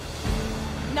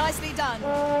 Nicely done.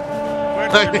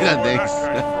 Nicely done, thanks.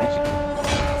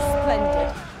 Splendid.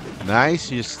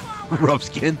 Nice, you just rub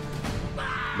skin.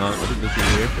 No, I think this is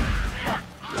here.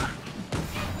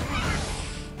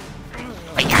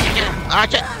 Ah,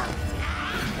 shit!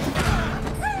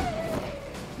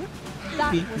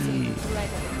 That was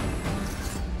incredible.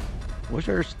 What's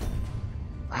yours?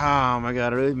 Oh my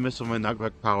god, I really miss my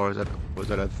knockback powers. Was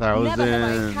that 1,000? Never have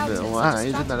I encountered such a Why is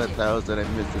it not strategy. 1,000? I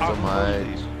missed it so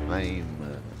much. Lame.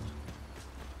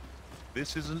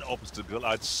 This is an obstacle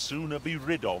I'd sooner be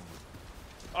rid of.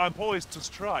 I'm poised to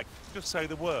strike. Just say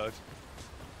the word.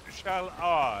 Shall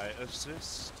I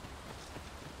assist?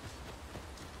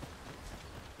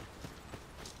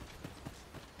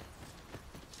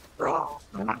 Come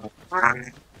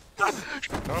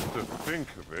to think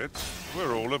of it,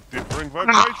 we're all of differing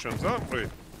vocations, aren't we?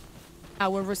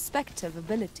 Our respective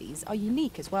abilities are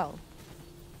unique as well.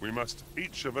 We must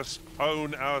each of us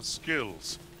hone our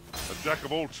skills. A jack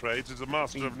of all trades is a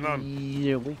master of none.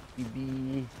 Yeah, wait,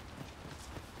 baby.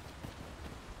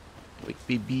 Wait,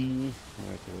 baby.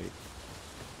 I have to wait.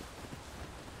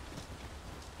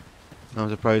 I'm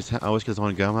surprised. I wish because I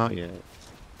want to come out yet.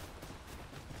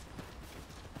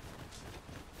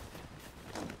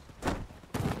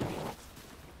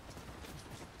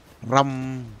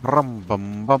 Rum, rum,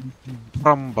 bum, bum,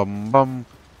 rum, bum, bum.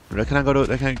 Where can I go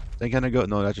to? I can't go.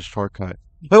 No, that's a shortcut.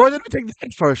 Wait, why did we take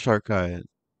this for a shortcut?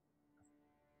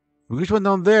 We just went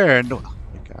down there. No, oh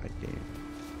my god, game.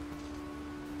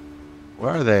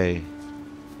 Where are they?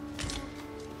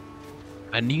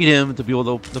 I need him to be able to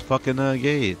open the fucking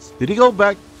gates. Did he go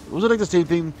back? Was it like the same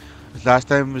thing as last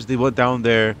time? As they went down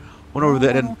there, went over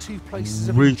there, and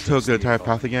retook the entire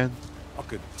path again? I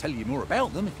could tell you more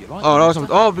about them if you like. Oh, no,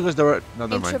 oh, because there were. No,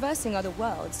 never In mind. traversing other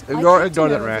worlds, Ignore I that know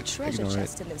of a rat. treasure Ignore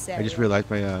chest it. in this I area. just realized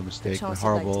my mistake. My Perchance you'd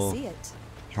like to horrible, see it.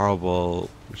 horrible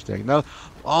mistake. Now,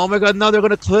 oh my god! Now they're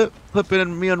gonna clip it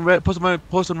and me on Reddit.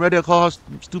 Post on Reddit. Call how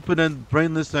stupid and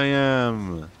brainless I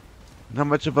am. And how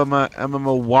much of I'm a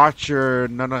MMO watcher,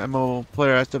 not an MMO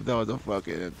player. I stuff that was a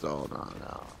fucking insult.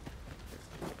 No.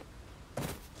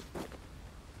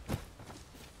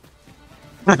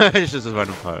 It's just a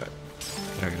random part.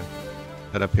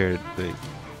 That appeared thing.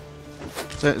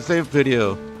 Same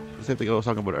video. The same thing I was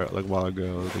talking about like a while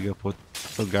ago.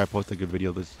 Some guy posted a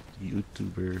video of this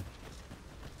YouTuber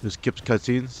who skips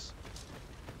cutscenes.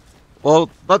 Well,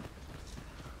 not. I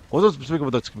wasn't speaking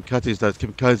about the cutscenes that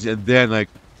skip cutscenes and then like,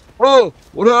 oh,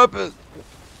 what happened?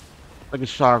 Like a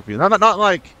shock me. Not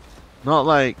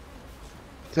like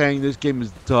saying this game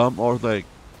is dumb or like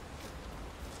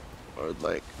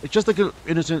it's just like an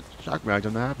innocent shock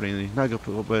reaction not happening. Not good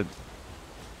people, but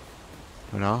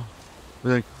you know,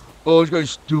 they're like, oh, this guy's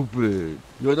stupid.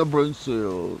 You're the brain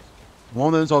cells.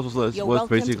 One of them also was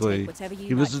basically,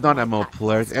 this is not an MMO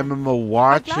player, it's MMO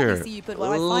watcher.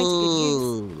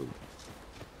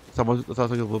 Someone sounds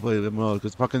like people play MMOs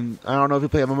because fucking I don't know if you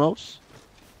play MMOs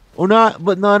or not,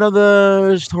 but none of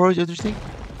the stories interesting.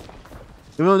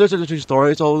 Even though there's interesting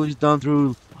stories, it's always done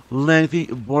through lengthy,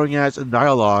 boring ass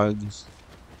dialogues.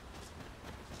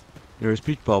 There's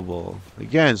speech bubble.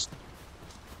 Again,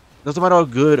 doesn't matter how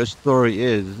good a story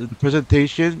is. The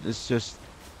presentation is just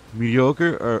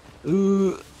mediocre,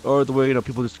 or the way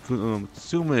people just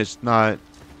assume it's not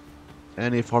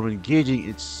any form of engaging.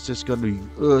 It's just gonna be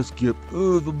skip.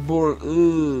 The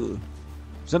boring.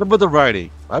 It's not about the writing.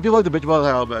 A lot of people like to bitch about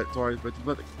how bad stories,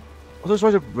 but also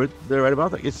stories they're right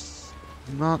about. Like it's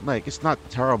not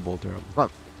terrible. It's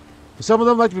not. Some of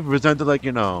them like to be presented like,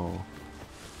 you know,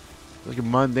 like a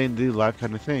mundane daily life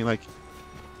kind of thing. Like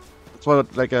that's why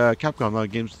like Capcom, a lot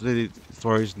of games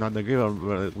stories not that great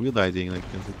about realizing, like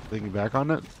thinking back on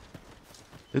it.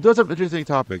 They do have some interesting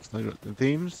topics, like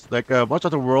themes. Like much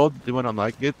of the world, they might not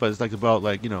like it, but it's like about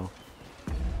like, you know,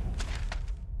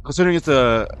 considering it's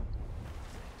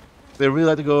they really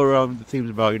like to go around the themes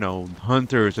about, you know,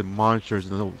 hunters and monsters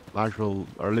and the natural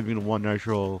are living in one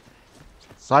natural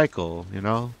cycle, you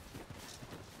know?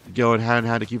 Going hand in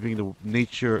hand to keeping the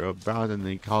nature of balance and the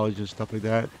ecology and stuff like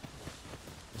that.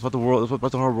 That's what the world, that's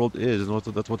what the whole world is, and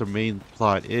that's what their main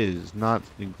plot is, not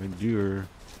endure.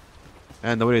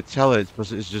 And the way they tell it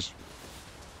is just,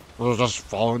 well, just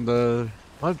following the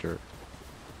hunter.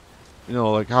 You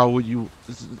know, like how would you?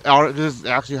 This is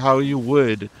actually how you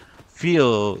would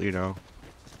feel, you know,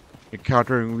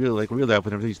 encountering real life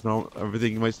when everything's normal,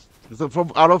 everything might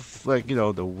from out of like, you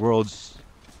know, the world's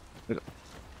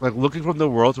like looking from the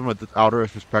world from the outer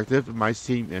perspective. It might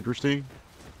seem interesting.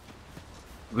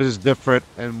 This is different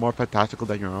and more fantastical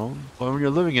than your own. But when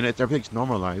you're living in it, everything's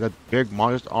normalized. That big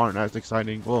monsters aren't as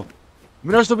exciting. Well, I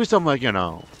mean, there'll still be some like, you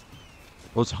know,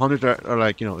 those hunters that are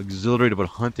like, you know, exhilarated about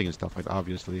hunting and stuff like that,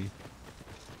 obviously.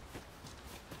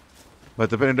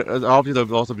 But obviously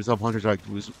there'll also be some hunters like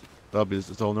that'll be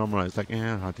it's all normalized. Like,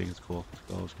 yeah, hunting is cool.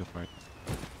 Let's go for it.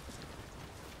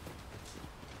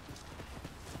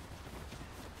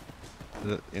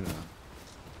 You know,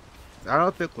 I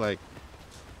don't think like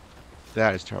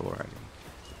that is terrible writing.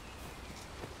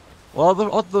 Well,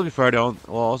 to be fair, they don't.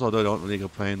 Well, also they don't really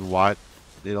complain what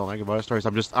they don't like about the stories.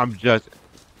 I'm just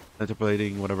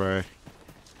interpolating whatever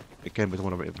it can with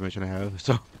whatever information I have.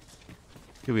 So.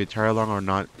 Could be entirely long or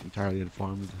not entirely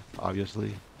informed,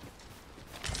 obviously.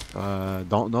 Don't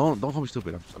call me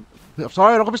stupid. I'm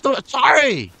sorry. Don't call me stupid. I'm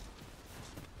sorry.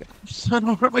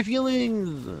 Don't hurt my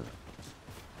feelings.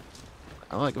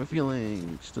 I don't like my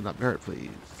feelings. Do not be hurt, please.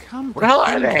 Come. What the hell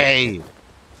are they?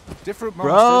 Different Bro,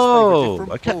 masters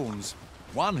favor different pawns.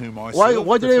 One whom I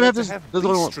why do they have this?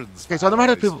 Okay, so I never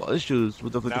had people issues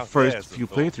with the first few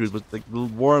playthroughs, but like the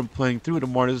more I'm playing through, the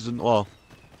more this isn't well.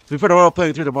 To be fair, the more I'm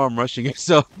playing through, the more I'm rushing it.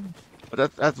 So,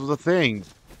 but that's the thing.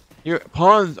 Your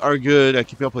pawns are good at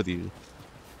keeping up with you.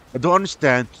 I don't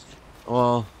understand.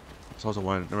 Well, it's also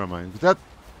one. Never mind. That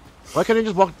why can't they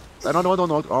just walk? I don't know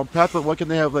on path, but why can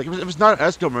they have like if it's not an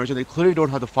escort merchant, they clearly don't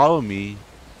have to follow me.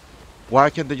 Why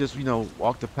can't they just, you know,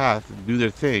 walk the path and do their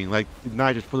thing? Like,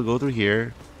 not just go through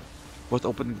here. Let's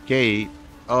open the gate.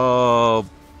 Well,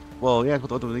 yeah, let's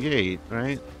open the gate,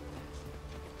 right?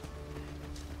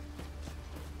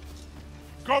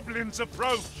 Goblins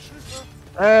approach.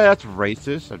 Hey, that's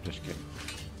racist. I'm just kidding.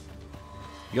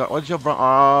 You got what's your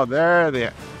oh, there they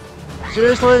are.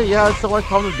 Seriously? Yeah, it's the one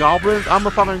calling goblins. I'm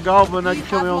a fucking goblin. I can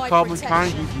kill my own goblin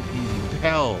kind. You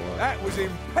hell. That was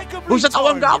impeccably. Who's that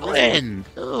one goblin?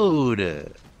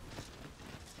 Dude.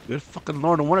 You're a fucking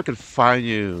lord. No one could find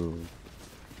you.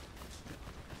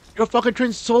 You're a fucking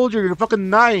trained soldier. You're a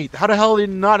fucking knight. How the hell do you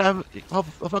not have a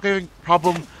fucking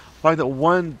problem finding that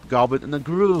one goblin in the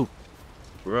group?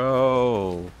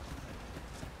 Bro.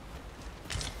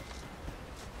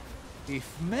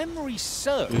 If memory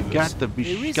serves, You got to be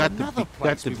shitting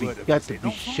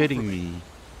me.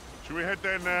 Should we head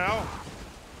there now?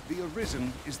 The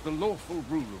Arisen is the lawful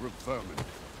ruler of Vermont.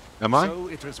 Am I? So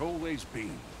it has always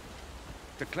been.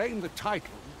 To claim the title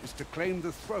is to claim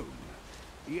the throne.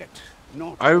 Yet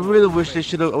not. I really wish they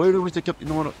should have. I really wish they kept. You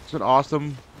know what? It's been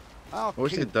awesome. Our I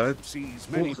wish they'd done.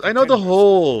 Many I know the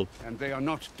whole and they are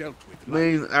not dealt with.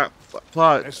 main actual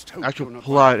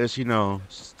plot is, you know,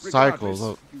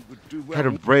 cycles. Try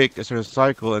to break a certain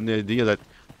cycle, and the idea that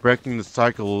breaking the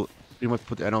cycle will pretty much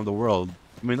put the end on the world.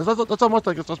 I mean, that's almost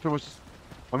like that's pretty much.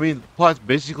 I mean, plot's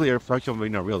basically a reflection of, you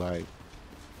know, real life.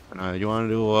 You want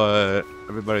to do what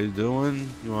everybody's doing?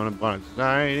 You want to go in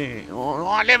society? You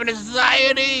want to live in a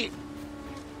society?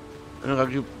 And I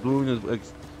keep doing this, like,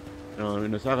 you know,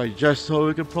 in a society just so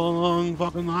we can prolong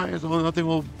fucking lives, so nothing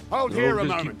will. Hold here a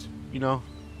moment. You know,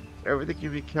 everything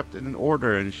can be kept in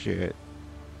order and shit.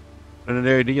 And then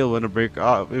the idea when to break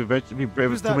off, eventually,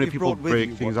 too many people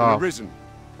break things off.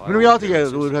 In reality, yeah,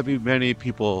 there would be many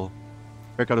people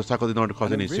break out the cycle in order to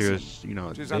cause any serious, you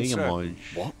know, damage.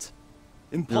 What?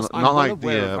 Impossible. I'm Not well like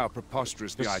aware the of how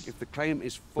preposterous the idea. If the claim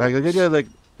is false, like the idea, like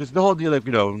just the whole deal, like,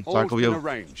 you know, all's cycle. been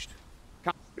arranged.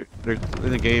 They're in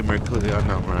the game, we're clearly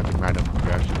unknown. We're not taking random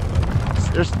direction.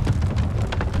 There's,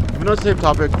 even though it's the same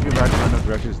topic, if you're back in random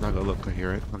direction, it's not gonna look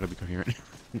coherent. It's not gonna be coherent.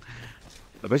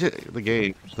 But basically, the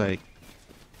game is like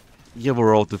you have a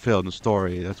role to fill in the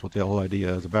story. That's what the whole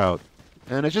idea is about.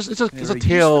 And it's just it's a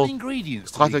tale,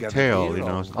 classic tale. You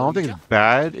know, I don't think it's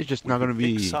bad. It's just not gonna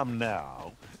be some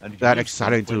now and that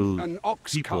exciting to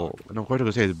people. And of course, I'm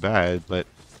gonna say it's bad, but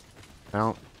I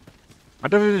don't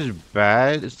think it's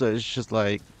bad. It's just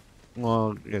like,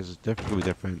 well, it's definitely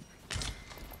different.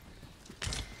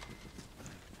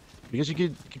 Because you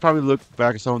could probably look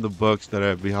back at some of the books that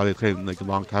have been how they claimed like a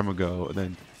long time ago, and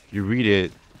then you read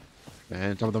it,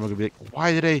 and some of them are gonna be like,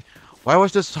 why Why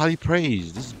was this highly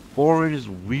praised? This is boring, this is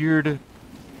weird,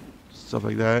 stuff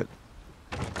like that.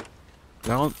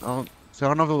 So I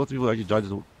don't know if what people actually judge,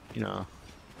 you know.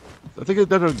 I think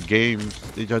it's other games,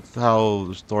 they judge how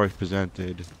the story is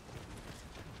presented.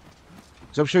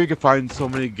 So I'm sure you can find so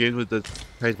many games with the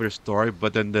praise for the story,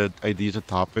 but then the ideas and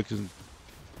topics and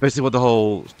basically what the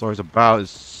whole story is about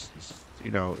is you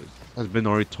know, has been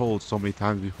already told so many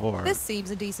times before. This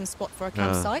seems a decent spot for a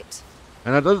campsite.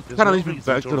 And that does kind of leads me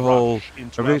back to the whole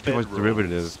everything's pretty much bedrooms.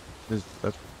 derivative.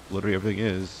 That's literally everything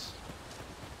is.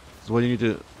 So what you need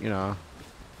to, you know,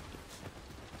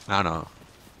 I don't know.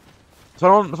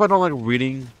 So if I don't like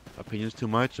reading opinions too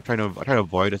much, I try to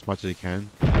avoid as much as I can.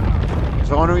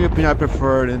 So I want to read opinion, I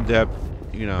prefer in-depth,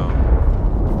 you know,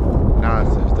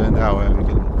 analysis. Then that way we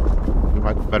can be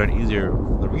much better and easier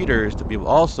for the readers to be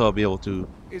able to,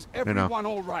 Is you know, everyone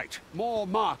all right? More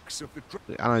marks of the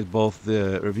analyze both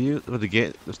the review,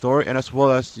 the story, and as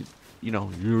well as, you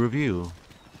know, your review.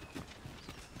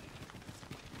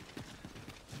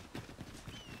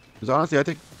 Because honestly, I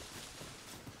think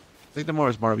the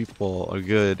more smart people are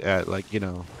good at, like, you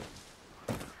know,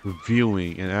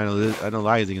 reviewing and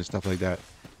analyzing and stuff like that.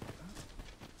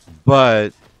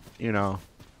 But, you know,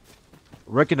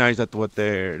 recognize that what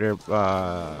their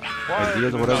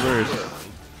ideas or whatever is.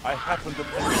 I happen to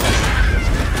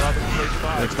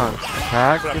It's not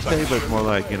fact per se, but it's more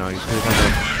like, you know, you say kind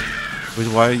of with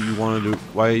why you want to do,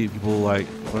 why people like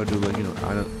want to do, like, you know,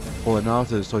 full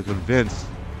analysis, so you convince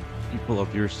people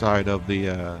of your side of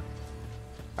the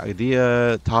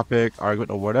idea, topic, argument,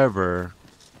 or whatever.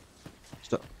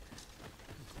 So,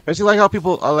 basically, like how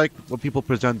people, I like when people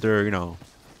present their, you know,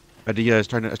 ideas,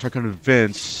 trying to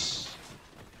convince.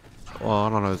 Well, I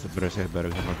don't know if I better say it better,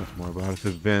 because I'm not more, but how to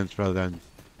convince rather than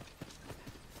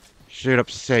straight up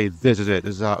say this is it.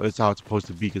 This is how it's supposed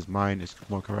to be because mine is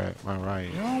more correct. Am I right?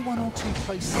 There are one or two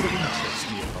places of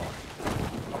interest nearby.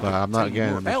 But I'm not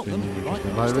again. I'm about just them, being, like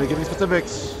I'm not really giving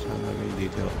specifics. I'm not giving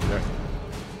details.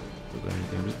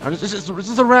 This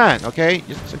is a rant, okay?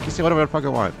 Just you can say whatever the fuck I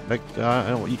want. Like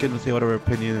you can say whatever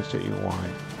opinion and shit you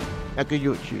want. Like a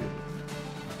YouTube.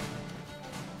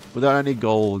 Without any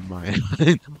goal in mind.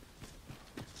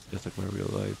 Just like my real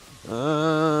life.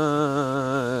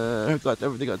 Got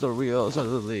everything got so real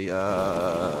suddenly.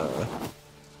 That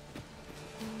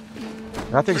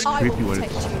thing's creepy when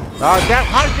it's. Oh damn!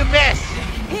 How did you miss?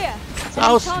 Here.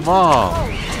 So small.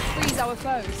 Freeze our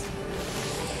foes.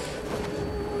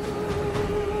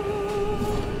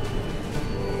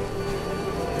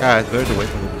 Yeah, it's better to wait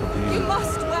for them to come to You you.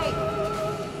 must wait.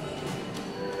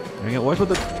 Dang it! What's with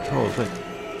the controls? Like,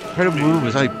 try to move.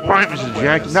 It's like bam! It's just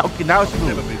jack. Now, okay, now it's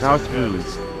smooth. Now it's smooth.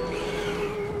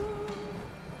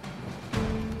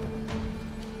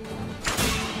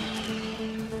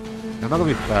 I'm not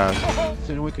gonna be fast.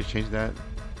 So we could change that.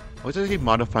 I'll just keep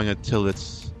modifying it till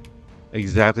it's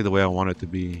exactly the way I want it to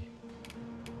be.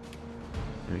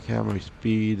 And camera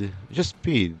speed, just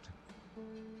speed.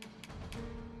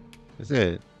 That's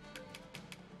it.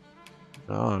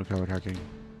 Oh, camera tracking.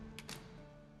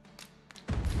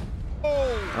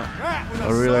 I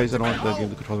realize I don't want the game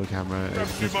to control the camera.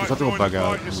 It's something will bug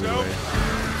out in a weird way.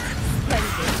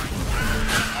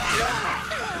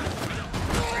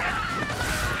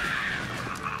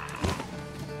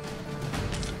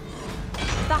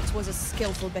 That was a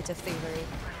skillful bit of thievery.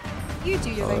 You do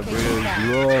your vocation there.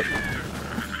 Really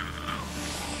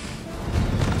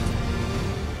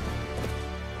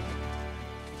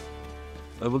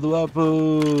Level up!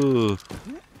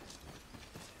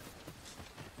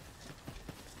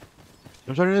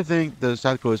 I'm starting to think the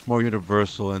stat growth is more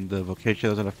universal and the vocation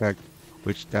doesn't affect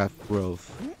which stat growth,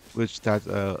 which stat,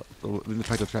 didn't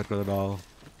affect the stat growth at all.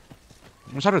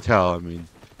 I'm trying to tell, I mean.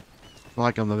 It's not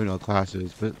like I'm living all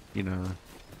classes, but, you know.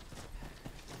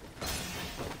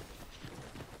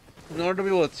 In order to be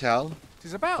able to tell,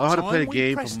 It's about I know how to time play the we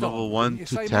game pressed from level on, 1 wouldn't you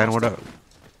to say, 10, Master? whatever.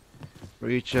 For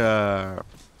each,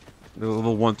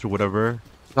 level 1 through whatever.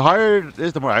 The higher it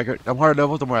is, the more accurate. The higher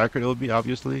levels, the more accurate it will be,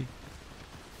 obviously.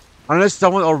 Unless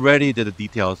someone already did the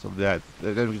details of that.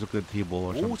 Then we just look at the table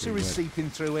or something. Water is seeping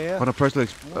through here. On a personal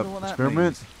Wonder what that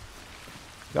experiment.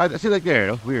 I see, like, there.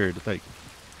 That's weird. It's like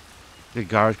the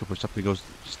garbage cup or something goes.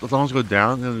 Just, as long as it goes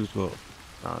down, then it just go.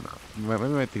 I don't know.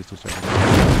 Maybe my thing's too certain.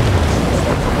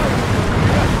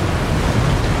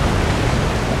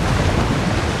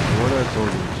 What are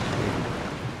soldiers?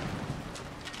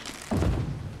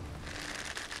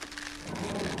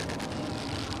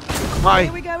 Hi.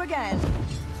 Here we go again.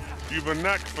 You've a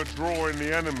knack for drawing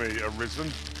the enemy,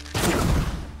 Arisen.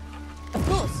 Of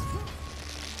course.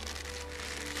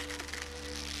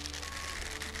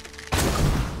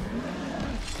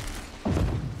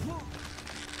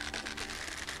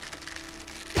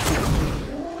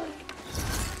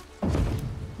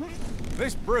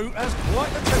 This brute has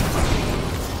quite the temper.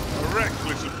 A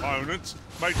reckless opponent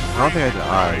makes I don't think I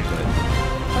died, but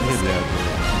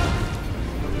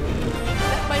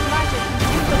Let my magic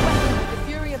imbue the weapon with the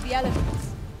fury of the elements.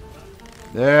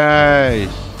 nice.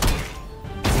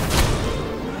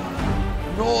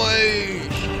 Noise.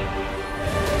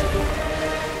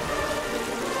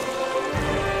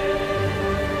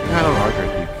 Kind of archer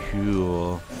would be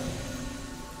cool.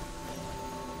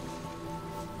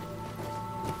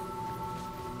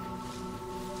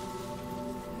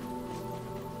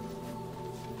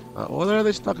 What are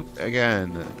they stuck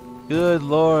again? Good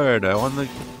lord, I want to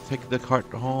take the cart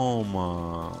home,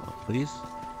 please.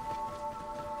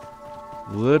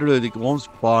 Literally, they won't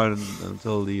spawn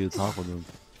until you talk with them.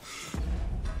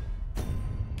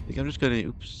 I think I'm just gonna,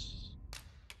 oops.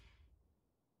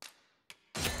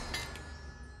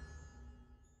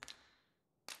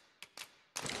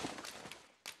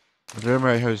 I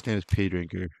remember how his name is Pay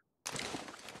Drinker.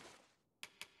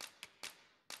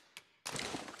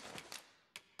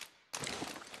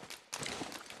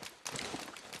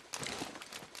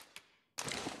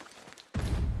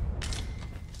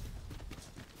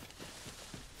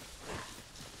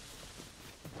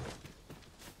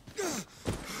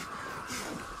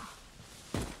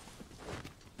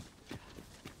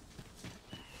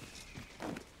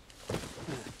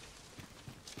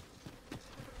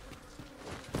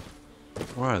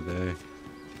 Where are they?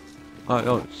 I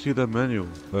don't see the menu.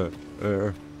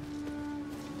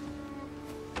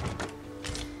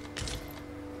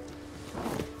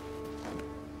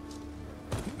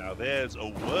 Now there's a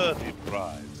worthy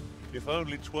prize, if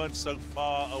only 'tweren't so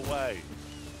far away.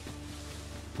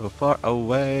 So far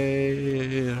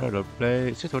away, how to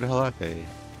play. Shit, where the hell are they?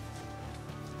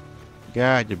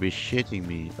 God, you'd be shitting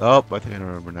me. Oh, I think I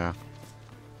remember now.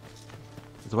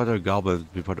 It's about their goblins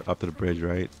before up to the bridge,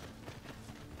 right?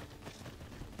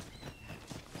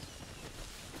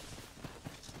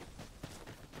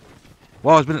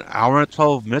 Wow, it's been an hour and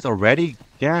 12 minutes already?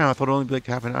 Damn, I thought it would only be like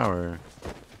half an hour.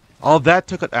 All that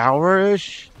took an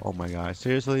hour-ish? Oh my god,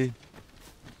 seriously?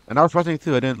 And I was rushing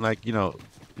too, I didn't like, you know,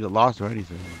 get lost or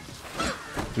anything.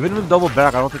 Even with double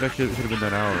back, I don't think I should have been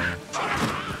done an hour.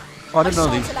 Oh, I didn't know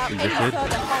these existed.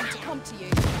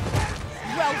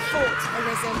 Well fought,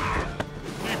 Arisen.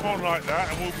 Keep on like that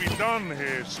and we'll be done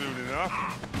here soon enough.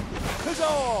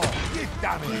 Huzzah! You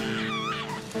damn it!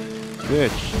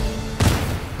 Bitch.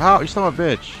 How? You're still a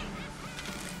bitch.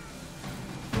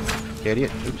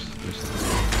 Idiot. Oops.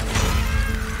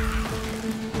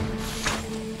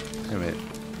 Damn it.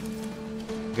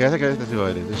 Okay, I think that's what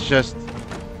it is. It's just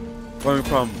going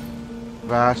from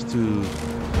fast to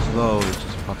slow, it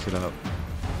just fucks it up.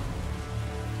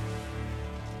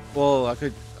 Well,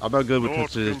 I'm not good with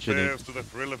transitioning.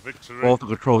 Both the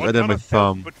controls and then my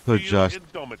thumb to adjust. I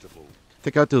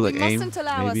think I have to like aim,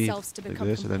 maybe, like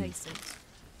this, and then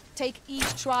take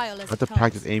each trial as I have to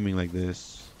practice aiming like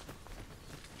this.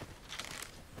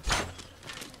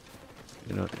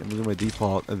 You know, I'm using my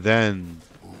default, and then.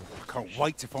 I can't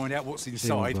wait to find out what's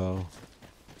inside.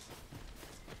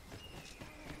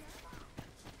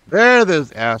 There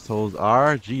those assholes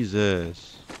are,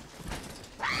 Jesus.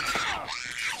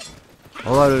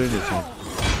 All I do is this one.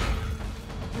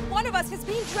 One of us has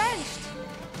been drenched.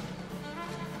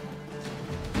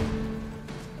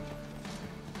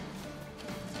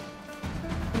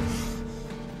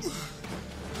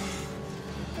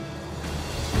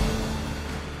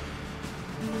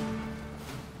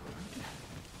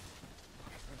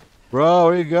 Bro,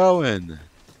 where you going?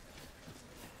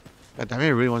 God damn it, I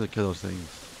really want to kill those things.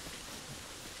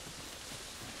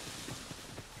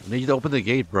 I need you to open the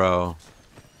gate, bro.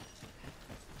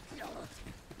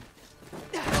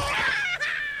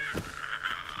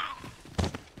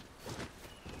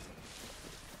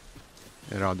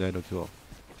 They're all dead, cool.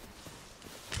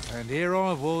 And here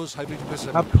I was hoping for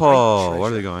some Apple, where are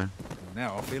they going?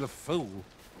 Now I feel a fool.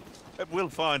 We'll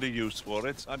find a use for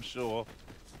it, I'm sure.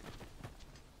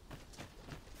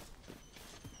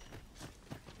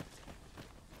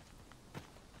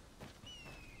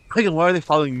 Why are they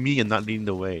following me and not leading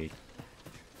the way?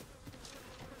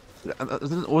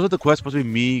 Wasn't the quest supposed to be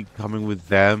me coming with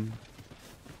them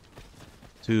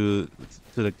to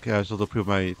the castle to prove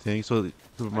my thing? So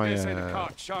prove my the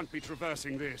cart shan't be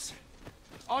traversing this.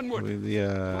 Onward. With the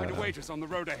Find a way to us on the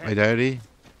road ahead. identity.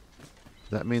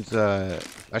 That means I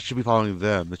should be following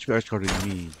them. They should be escorting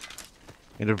me,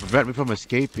 and to prevent me from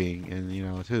escaping, and you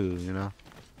know too, you know.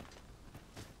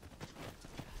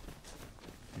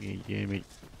 Yeah.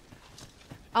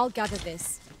 I'll gather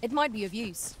this. It might be of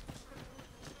use.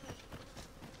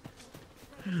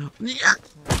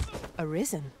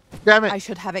 Arisen. Damn it! I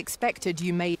should have expected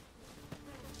you may.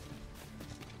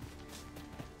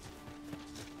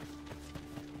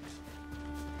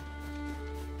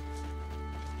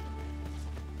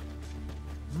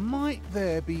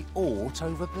 be aught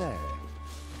over there.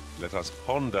 Let us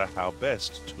ponder how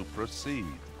best to proceed.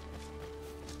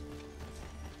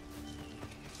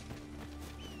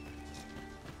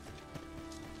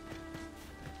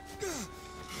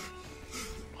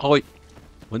 Oh wait,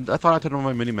 I thought I turned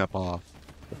my minimap off.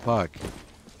 The fuck?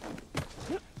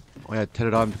 Oh yeah, I turned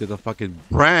it on because the fucking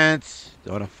brants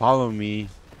don't wanna follow me.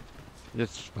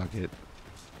 Just fuck it.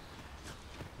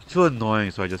 It's too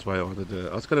annoying, so I just wanted to.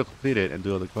 I was gonna complete it and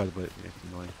do all the quests, but yeah,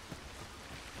 it's annoying.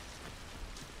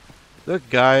 The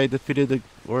guy defeated the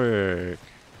work.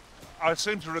 I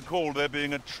seem to recall there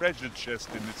being a treasure chest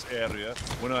in this area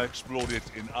when I explored it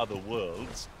in other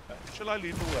worlds. Shall I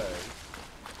lead the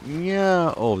way?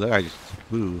 Yeah. Oh, that guy just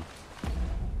flew.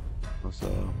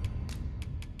 Also.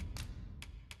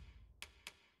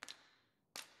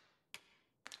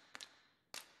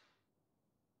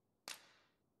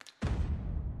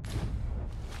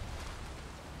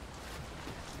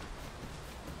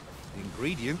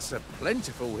 Ingredients are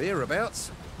plentiful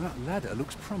hereabouts. That ladder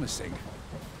looks promising.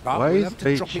 But Why we'll is have to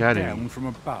they drop chatting? it down from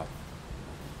above.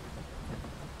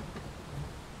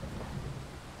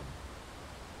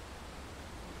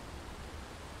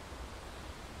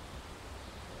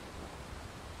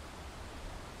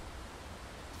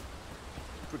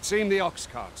 It would seem the ox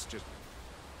cart's just...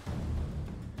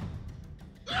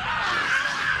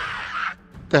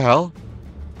 The hell?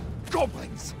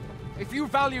 Goblins! If you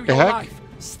value The your heck? life,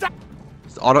 stop!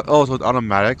 It's so it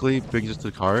automatically brings us to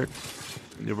the cart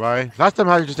nearby. Last time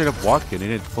I just ended up walking, it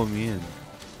didn't pull me in.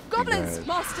 Goblins, Guys.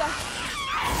 master!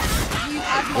 You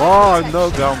have my Oh protection.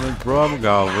 no, goblin, bro, I'm a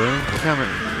goblin. Damn it.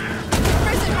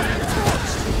 Prison has been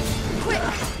torched! Quick,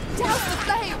 douse the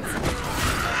flames!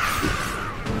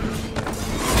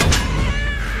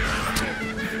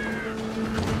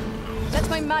 Let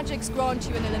my magics grant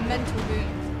you an elemental boon.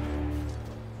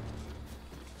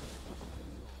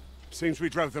 Seems we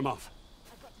drove them off.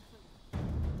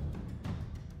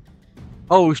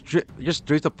 Oh, just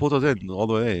straight up pulled us in all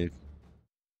the way.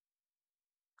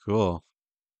 Cool.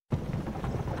 I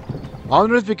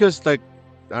wonder if because like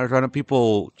random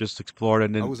people just explored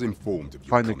and then I was informed of your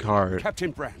find the coming. cart.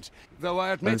 Captain Brandt, though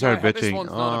I And admit started this bitching, one's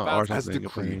not about... or As something.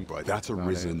 decreed by that about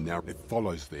arisen now, it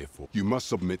follows therefore. You must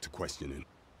submit to questioning.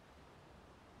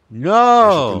 I shall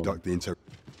No. conduct the inter...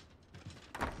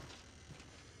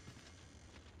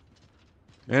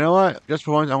 You know what? Just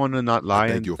for once, I want to not lie. I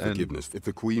beg and, your and forgiveness. If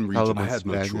the Queen tell regent, them I it's had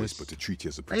no choice madness. but to treat you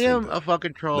as a I pretender. am a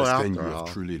fucking troll Lest then after you all.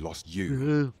 have truly lost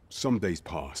you. Some days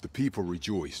passed. The people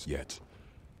rejoiced, yet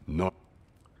not.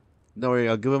 No worry,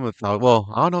 I'll give him a thought. Well,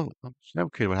 I don't know. I'm just never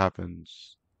curious what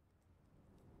happens.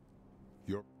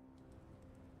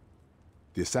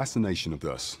 The assassination of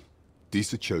thus.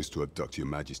 Disa chose to abduct your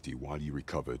majesty while you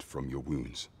recovered from your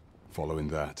wounds. Following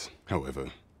that, however,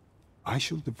 I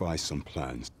shall devise some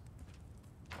plans.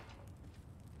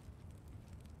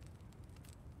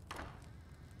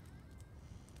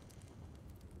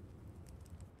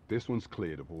 This one's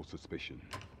cleared of all suspicion.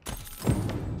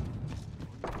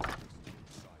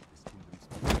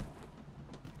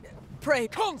 Pray,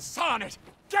 consign it!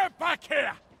 Get back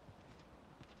here!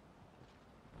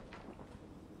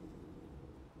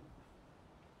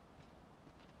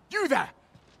 You there!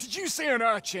 Did you see an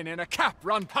urchin in a cap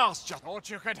run past you? Thought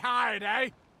you could hide, eh?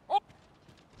 Oh.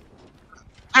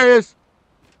 There it is.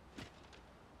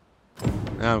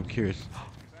 Now I'm curious.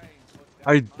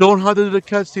 I don't have to do the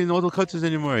cutscene, all the cutscenes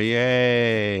anymore.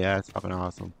 Yay! That's fucking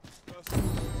awesome.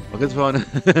 Well, it's fun.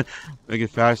 Make it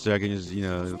faster. I can just, you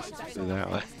know, do that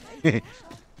way.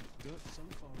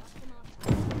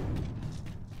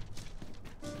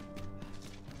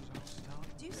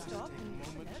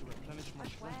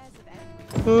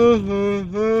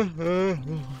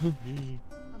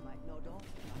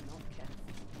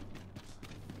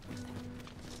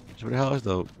 So what the hell is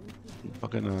the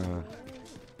fucking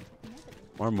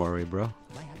armory, bro?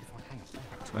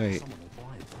 Wait.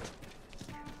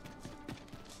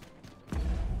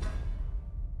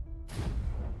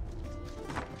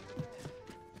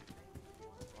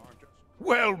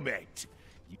 Well met.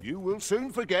 You will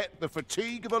soon forget the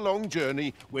fatigue of a long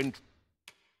journey when...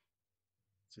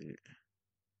 See.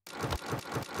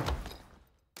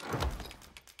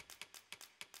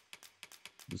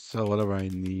 So whatever I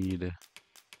need.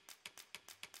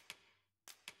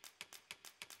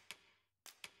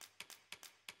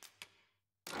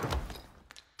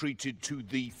 Treated to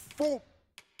the full...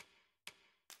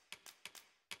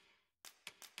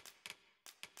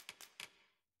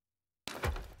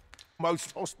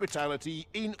 most hospitality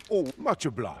in all. Much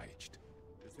obliged.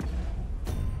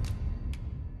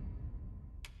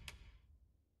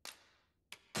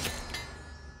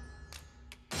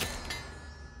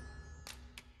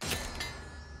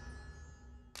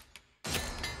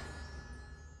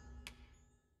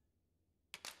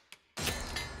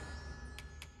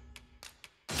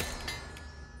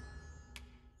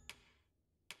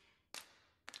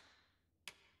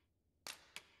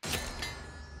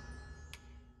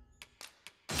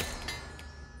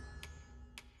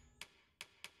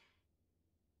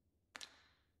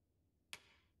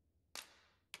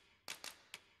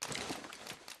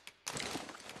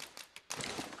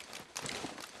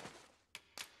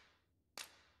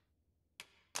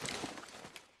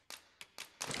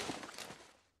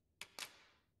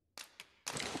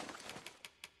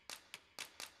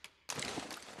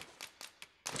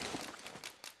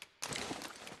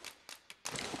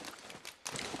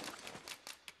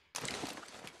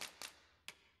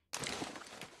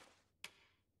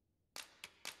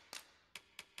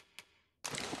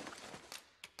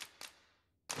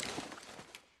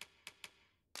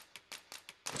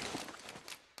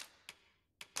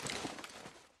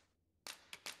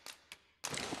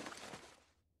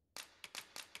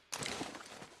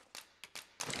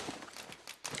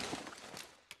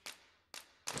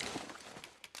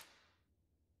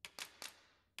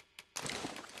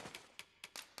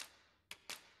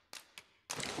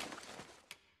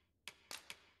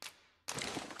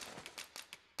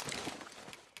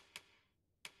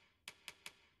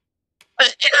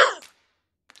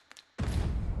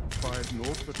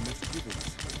 but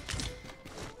misgivings.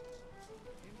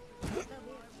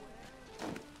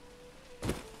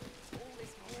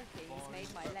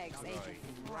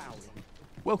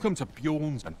 Welcome to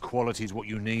Bjorn's, and quality is what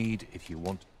you need if you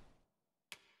want.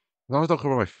 As long as I don't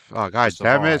cover my. Oh, god to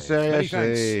damn it, survive. Many thanks.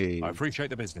 seriously. I appreciate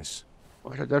the business.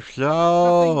 What the Nothing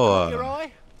caught your show?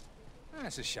 eye?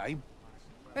 That's a shame.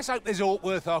 Let's hope there's aught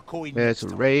worth our coin. It's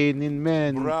raining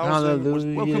men. Browsing was-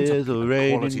 Hallelujah, Welcome to it's Quality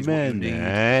raining is what you men. need if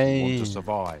you want to Eh?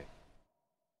 survive.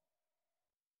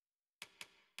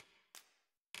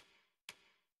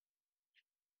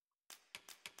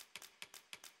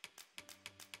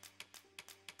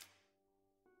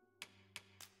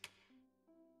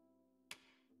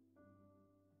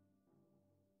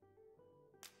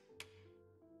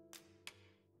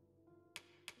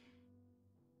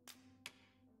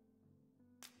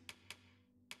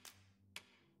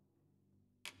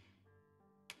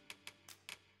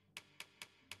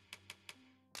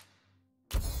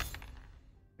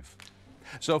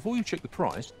 So before you check the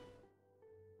price,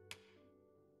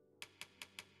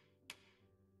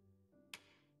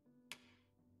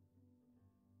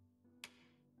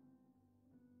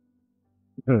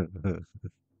 I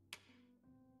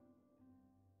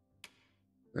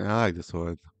like this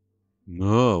one.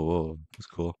 No, whoa, that's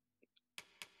cool.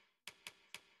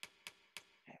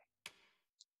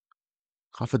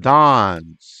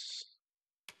 Confidants.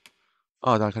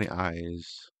 Oh, dark honey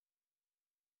eyes.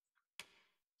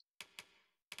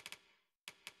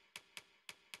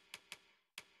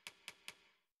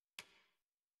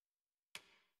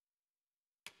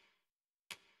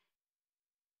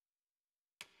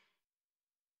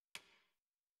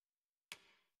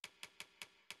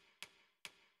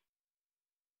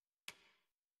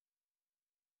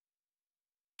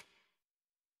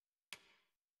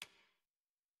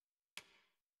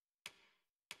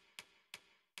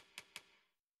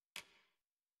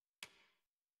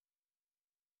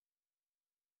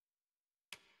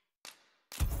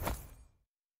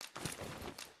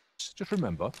 just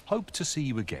remember, hope to see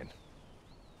you again.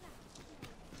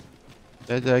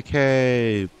 There's a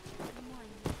cave.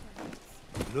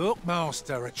 Look,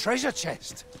 Master, a treasure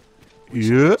chest.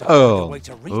 Yeah. Oh,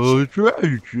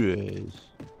 Treasures.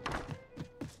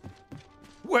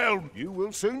 Well, you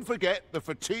will soon forget the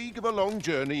fatigue of a long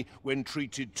journey when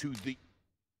treated to the...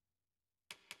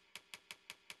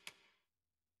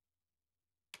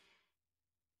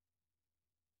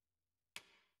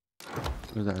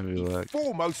 What does that really look?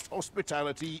 foremost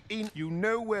hospitality in... You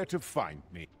know where to find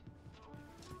me.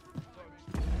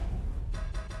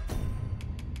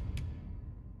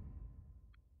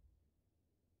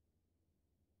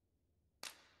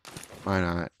 Why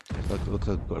not? It looks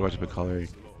like a bunch of coloring.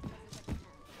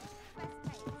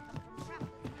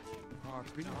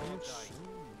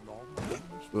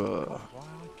 Ugh.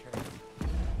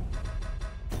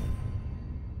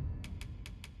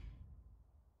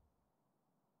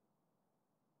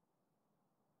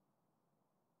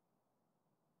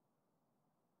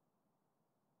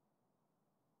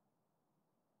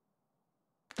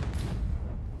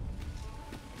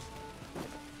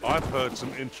 I've heard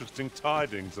some interesting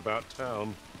tidings about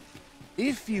town.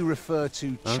 If you refer to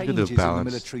I'm gonna changes do in the balance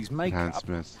military's makeup,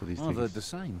 enhancements to these I've heard things. the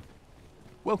same.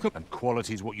 Welcome, and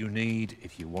quality is what you need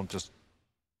if you want to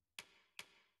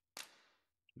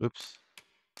Oops.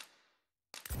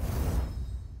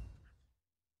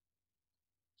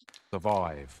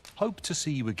 survive. Hope to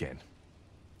see you again.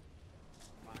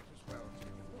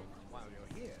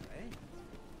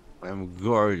 I'm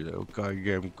gorgeous.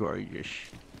 Goddamn gorgeous.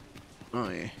 Oh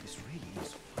yeah. This really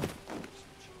is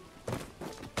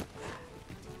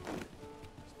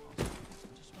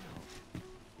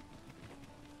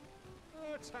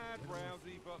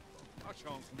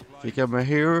Think I'm a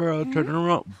hero? I'll turn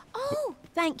around. Oh,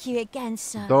 thank you again,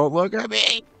 sir. Don't look at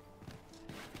me.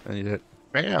 I need it.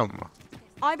 Bam.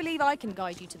 I believe I can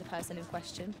guide you to the person in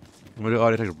question. I'm gonna do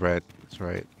audio take bread. That's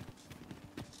right.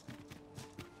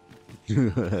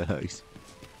 Nice.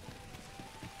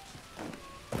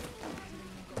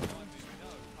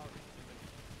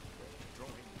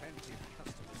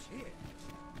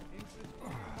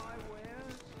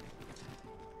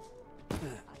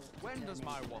 When does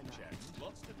my watch end?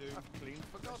 Lots to do. I've clean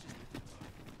forgotten.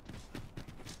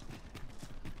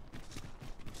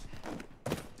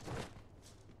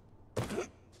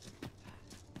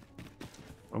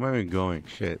 Where am I even going?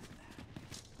 Shit.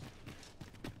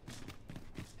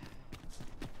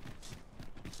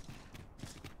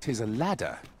 Tis a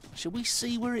ladder. Shall we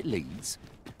see where it leads?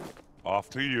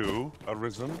 After you,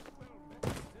 Arisen.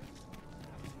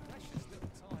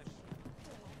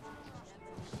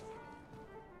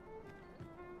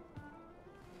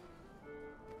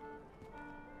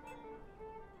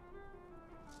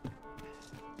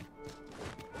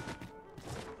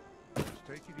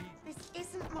 Take it easy. This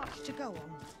isn't much to go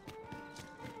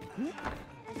on.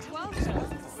 12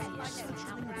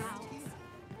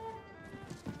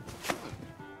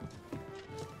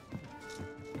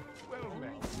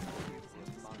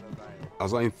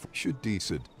 As I should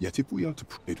decide, yet if we are to,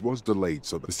 it was delayed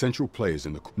so that the central players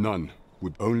in the none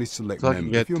would only select So I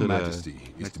can members if get your to majesty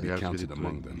is next to to be the counted actually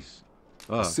among them. twins.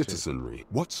 Oh, shit. Citizenry,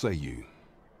 what say you?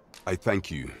 I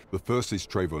thank you. The first is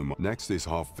Trevo, next is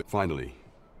half. Finally,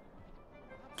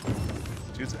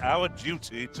 It is our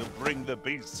duty to bring the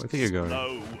beasts Where do you think you're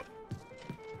going? low.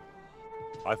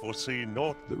 I foresee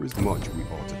naught. there is much we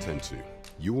ought to tend to.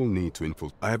 You will need to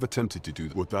infiltrate. I have attempted to do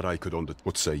what that I could under.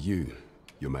 What say you,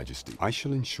 your majesty? I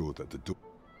shall ensure that the door.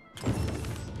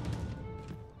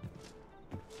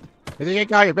 I think I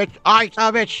got you, bitch. I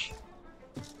saw bitch.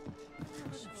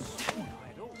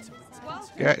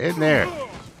 Get in there.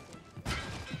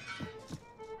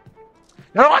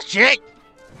 No shit.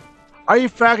 Are you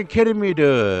fucking kidding me,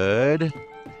 dude?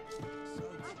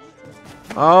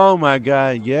 Oh my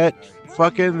god, get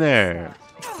fuck in there.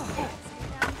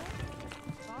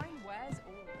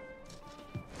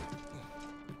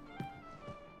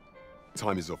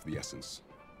 Time is of the essence.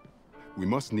 We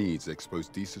must needs expose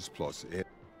Desus Plus.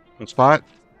 Spot.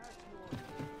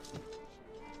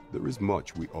 There is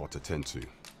much we ought to tend to.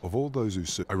 Of all those who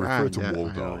I refer to yeah,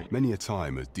 Waldar many a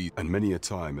time as and many a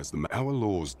time as our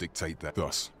laws dictate that.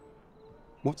 Thus,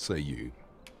 what say you?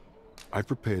 I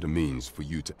prepared a means for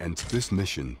you to enter. This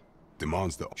mission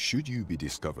demands that should you be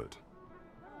discovered.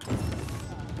 Isn't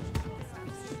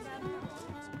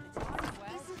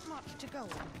much to go on.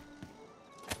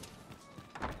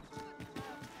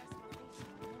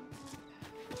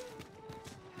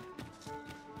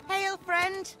 Hail,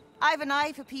 friend. I've an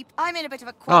eye for people. I'm in a bit of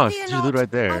a quandary. Oh, she's right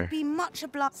there. I'd be much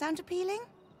obliged. Sound appealing?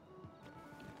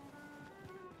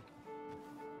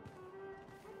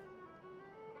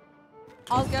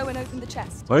 I'll go and open the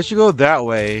chest. Why did she go that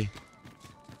way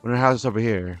when her house is over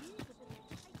here?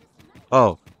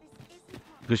 Oh.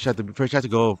 Because she had to, first she had to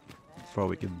go for a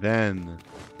week and then.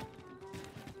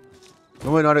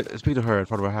 No, wait, not speak to her in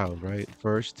front of her house, right?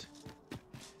 First.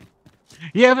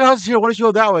 Yeah, if the house is here, why did she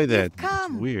go that way then?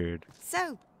 Come. It's weird.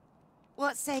 So,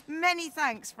 what say? Many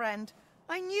thanks, friend.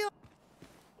 I knew.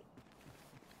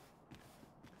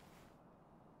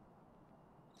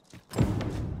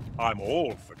 I'm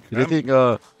all for Did they think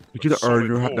you could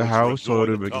earn the house so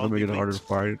to make it harder to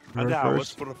find her and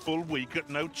hours first? for a full week at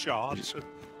no charge.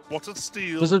 What a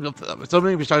steal!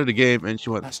 Something if you started the game and she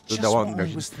went that one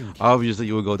direction. Obviously,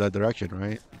 you would go that direction,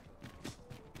 right?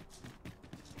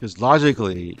 Because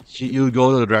logically, you would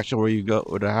go to the direction where you go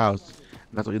with the house.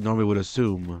 And that's what you normally would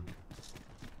assume.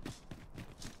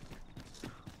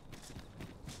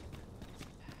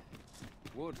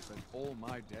 Would that all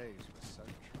my days were so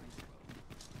tranquil.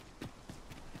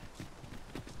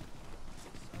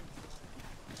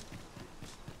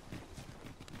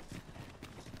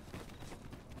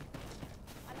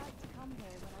 I like to come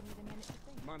here when I need a minute to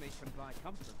think. Money can buy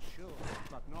comfort, sure,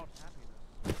 but not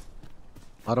happiness.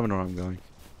 I don't know where I'm going.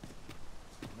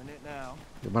 Minute now.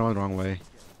 I went the wrong way.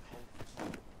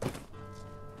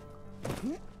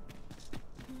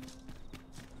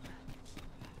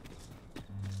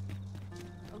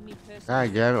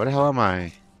 God damn it, what the hell am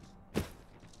I?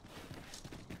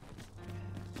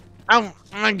 Oh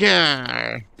my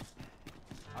god!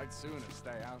 I'd sooner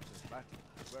stay out of battle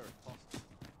where it's possible.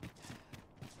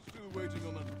 Still waiting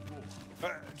on that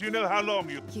report. Do you know how long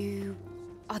you... You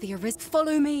are the Arisen.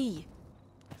 Follow me.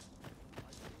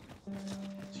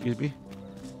 Excuse me?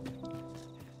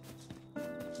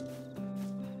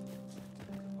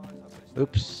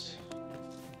 Oops.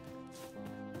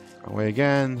 Wrong way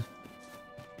again.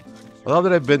 I love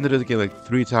that I've been to this game like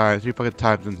three fucking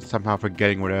times, and somehow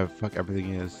forgetting where the fuck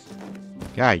everything is.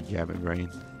 God damn it, brain.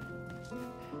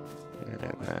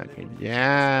 God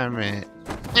damn it.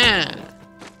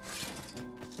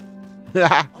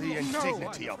 The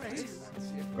indignity of it.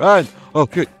 Run! Oh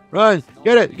shit! Run!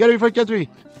 Get it! Get it before it gets me!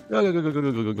 Go go go go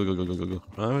go go go go go go go go!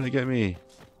 Run when they get me.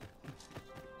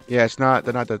 Yeah, it's not.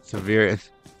 They're not that severe.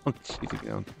 Oh, jeez,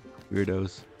 down.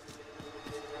 Weirdos.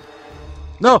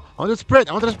 No! I want to sprint!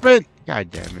 I want to sprint!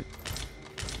 God damn it.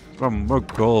 I'm more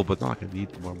gold, but not gonna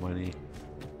need more money.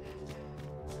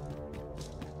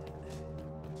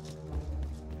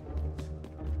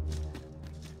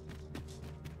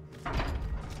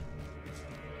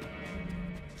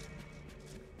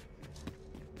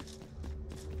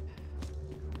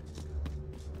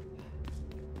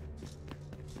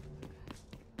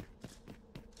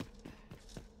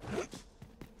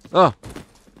 Oh!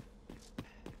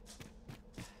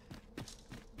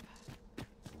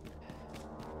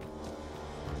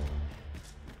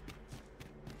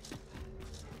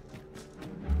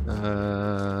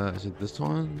 Is it this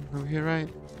one over here, right?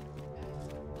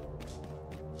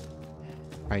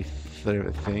 I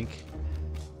think.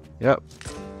 Yep.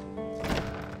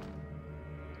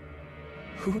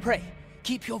 Pray,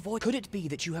 keep your voice. Could it be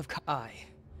that you have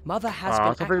Mother has I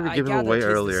been. thought we I give him gather away 'tis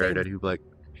the earlier, same. that he'd be like,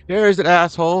 "Here's an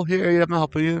asshole. Here, I'm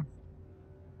helping you." That'd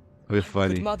be Could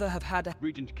funny. Mother have had a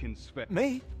Regent can spare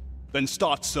me? Then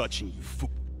start searching, you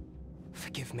fool.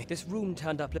 Forgive me. This room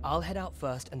turned up. I'll head out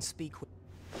first and speak with.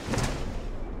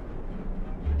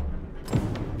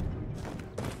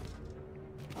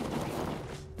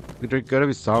 There's gotta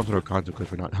be some sort of consequence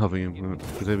for not helping him.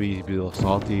 Because maybe he'd be a little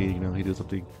salty, you know, he'd do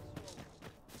something.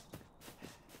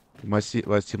 It might seem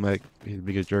like he'd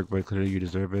be a jerk, but clearly you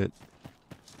deserve it.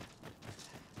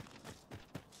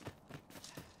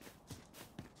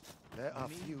 There are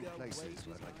few places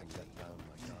where I can let down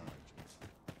my guard.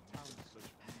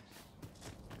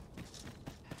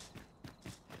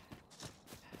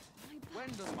 When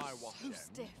does my watch So end?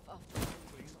 stiff after.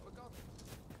 Please, I forgot.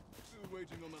 Still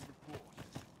waiting on that report.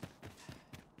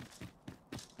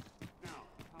 Now,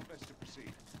 how best to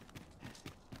proceed?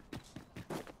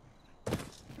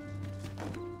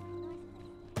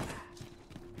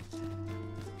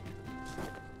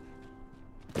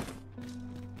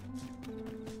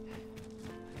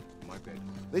 My bed.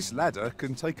 This ladder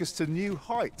can take us to new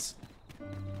heights.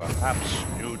 Perhaps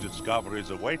new discoveries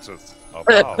await us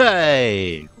above.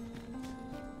 Hey!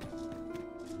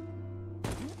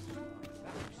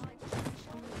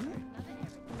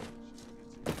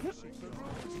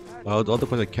 Oh, all the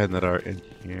ones I can that are in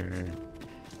here.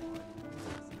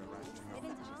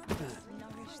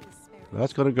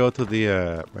 That's gonna go to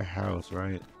the my house,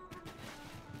 right?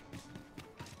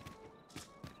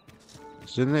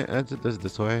 Shouldn't it enter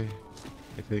this way?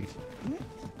 I think.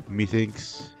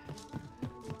 Methinks.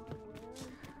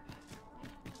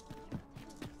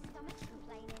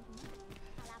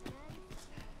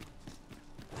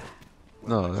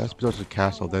 No, that's supposed to the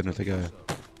castle. Then it's like a.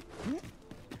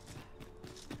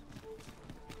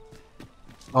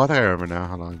 Oh, I think I remember now.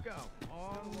 Hold on.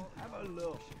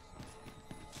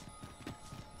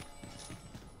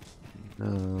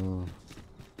 No.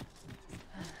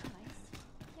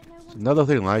 It's another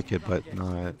thing like it, but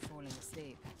not.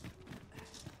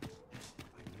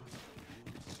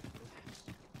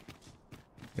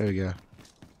 There we go.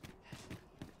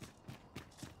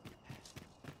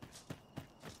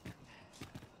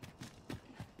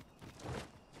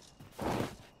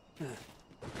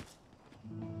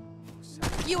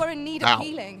 You are in need of Ow.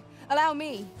 healing. Allow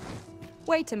me.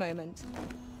 Wait a moment.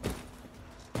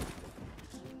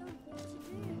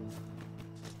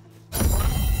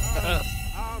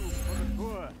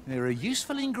 There are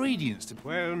useful ingredients to.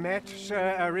 Well met,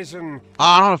 Sir Arisen.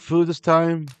 Ah, I don't have food this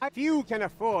time. Few can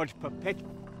afford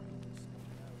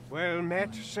Well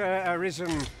met, Sir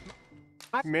Arisen.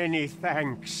 Many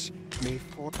thanks. May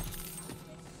for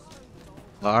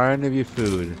Iron of your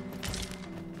food.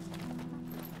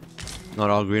 Not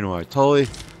all green and white. Totally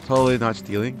not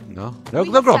stealing. No. They'll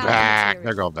go back.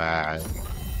 They'll go back.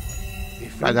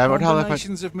 Different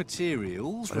combinations of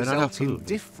materials I don't have result in food.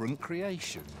 different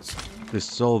creations.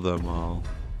 Just sold them all.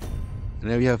 And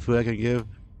then we have food I can give.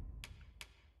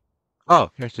 Oh,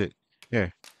 here's it.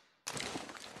 Here.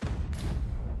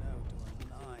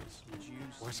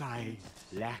 Was I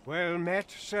lack? Well met,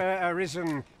 Sir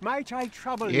Arisen. Might I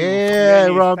trouble Yeah,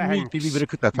 you? raw Many meat. thanks. You better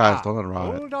cook that fast. Ah, Don't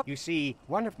raw it. hold up. You see,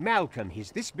 one of Malcolm,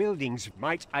 this building's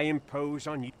might I impose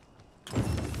on you?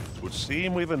 Would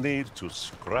seem we've a need to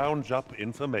scrounge up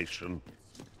information.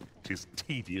 'Tis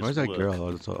tedious Where's that work, girl?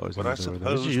 Always but I over there.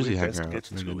 suppose She usually we hang best out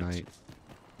get in the to it. night.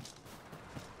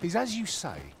 Is as you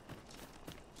say.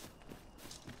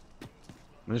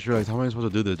 I just realized how am I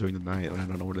supposed to do this during the night when I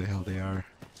don't know where the hell they are.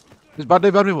 They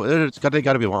gotta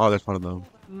be one. Oh, there's one of them.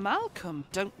 Malcolm,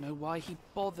 don't know why he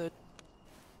bothered.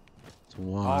 It's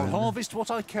one. I'll harvest what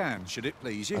I can, should it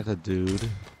please you. That's a dude.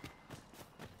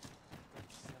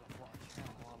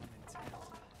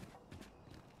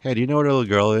 Hey, do you know where the little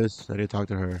girl is? I need to talk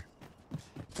to her.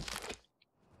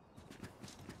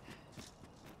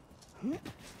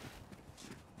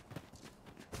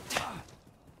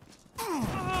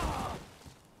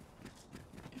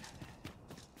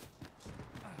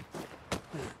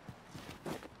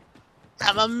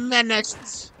 I'm a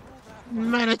menace.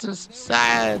 Menace to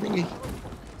society.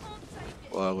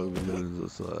 What would we do in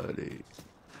society?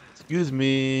 Excuse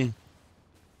me.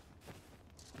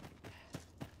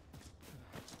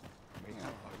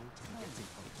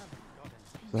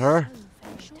 Is that her?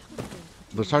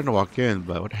 They're starting to walk in,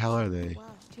 but what the hell are they?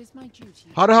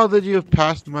 How the hell did you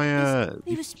pass my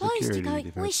We were supposed to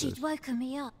security go. Wish defenses? he'd woken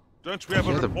me up. Don't we have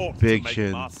She a has a report big to make,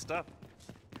 chin. Master?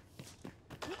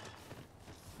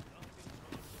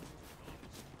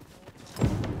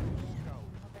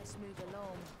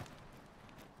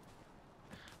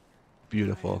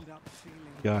 beautiful.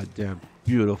 Goddamn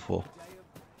beautiful.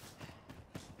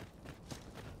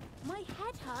 My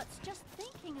head hurts just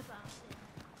thinking about it.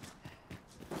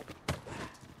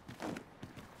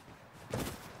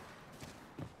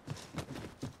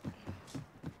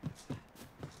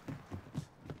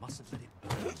 Mustn't let it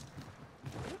burn.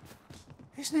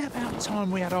 Isn't it about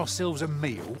time we had ourselves a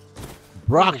meal?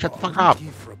 Brock, shut the fuck up. You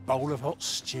for a bowl of hot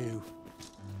stew.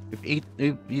 Eat,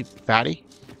 fatty.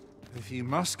 If you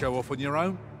must go off on your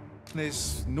own,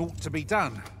 there's naught to be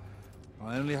done.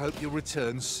 I only hope you'll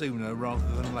return sooner rather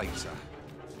than later.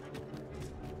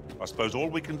 I suppose all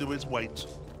we can do is wait.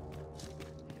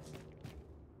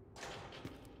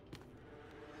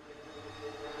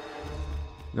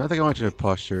 I think I want you to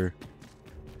posture.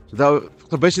 So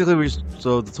basically we just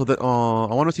that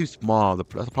I want to see small. The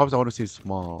problem is I want to see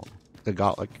small. The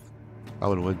got like I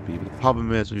would be. But the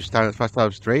problem is when you stand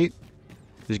up straight,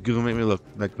 this Google make me look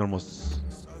like normal.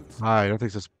 Hi, I don't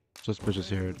think it's suspicious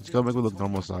here. It's gonna make me look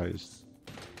normal sized.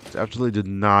 It absolutely did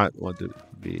not want it to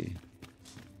be.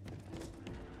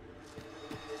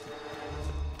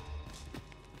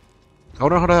 I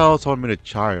wonder how the hell someone made a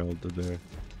child of their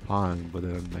pond, but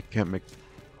then I can't make.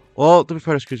 Well, to be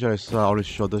fair, the screenshot I saw already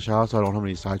showed the child, so I don't have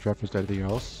any side reference to anything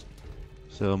else.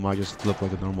 So it might just look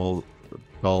like a normal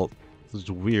adult. It's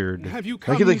weird. Have you like,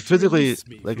 come like physically,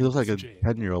 to like he looks like a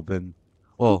 10-year-old, then,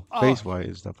 well, face-wise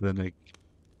and stuff, but then like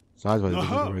size-wise, he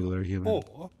looks like a regular human.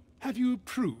 Or have you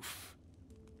proof?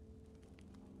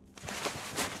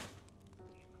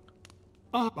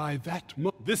 By that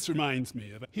this reminds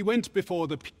me of he went before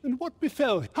the and what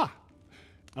befell? Ha!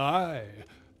 I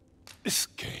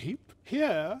escape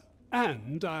here,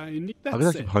 and I need that. I'll be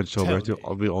like a punch over.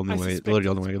 I'll be the only way. Literally, the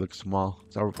only way it looks small.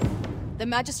 So, The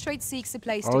magistrate seeks a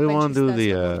place I to really quench want his to do thirst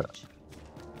the. for knowledge.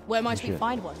 Where might we shit.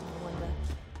 find one, I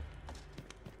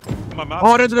wonder?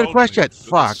 Oh, I didn't do the quest yet.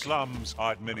 Fuck. Slums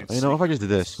hide many You know, if I just did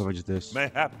this, if I just did this,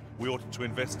 mayhap we ought to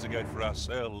investigate for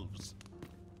ourselves.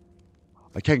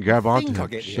 I can't grab onto think him. I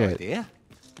get the Shit. idea.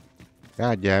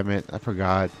 God damn it! I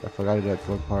forgot. I forgot to do that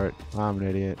one part. I'm an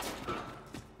idiot.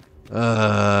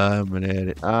 I'm an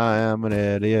idiot. I am an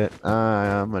idiot. I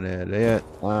am an idiot.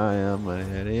 I am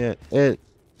an idiot.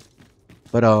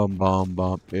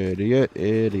 Bum. Idiot.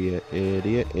 Idiot.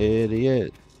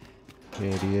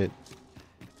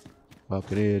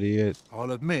 Fucking idiot.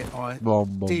 I'll admit I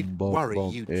Bum, did worry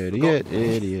bum. you'd Idiot. forgotten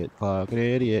me. Idiot. Fucking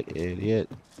idiot.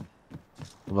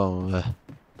 Bum.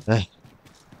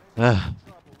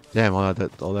 Damn, all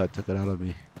that took it out of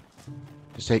me.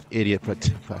 Just take idiot.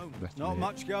 Not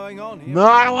much going on here. No,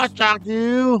 I don't want to talk to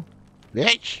you,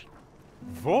 bitch.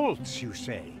 Vaults, you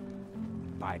say?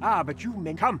 But you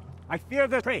men come. I fear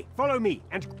the prey. Follow me,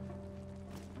 and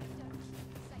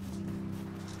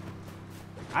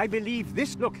I believe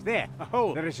this. Look there, a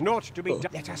hole. There is naught to be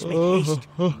done. Let us make haste.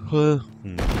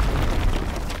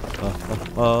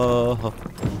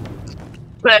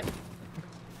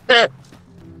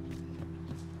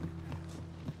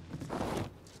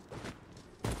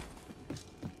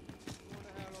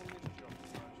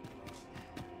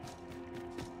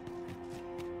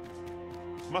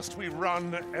 Must we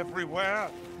run everywhere?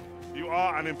 You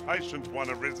are an impatient one,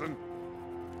 Arisen.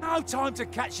 No time to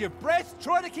catch your breath.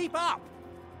 Try to keep up.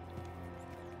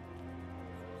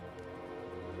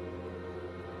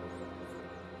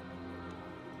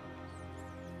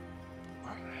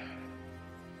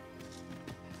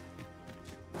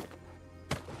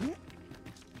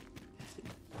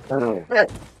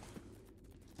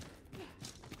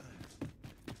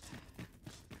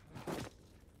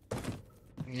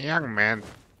 Young man.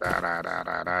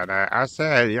 I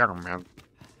said young man.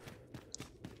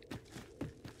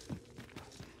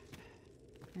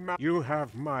 You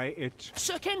have my it.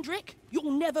 Sir Kendrick,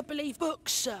 you'll never believe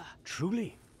books, sir.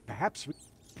 Truly, perhaps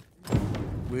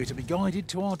We're to be guided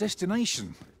to our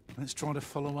destination. Let's try to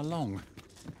follow along.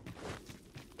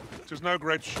 It is no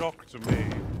great shock to me.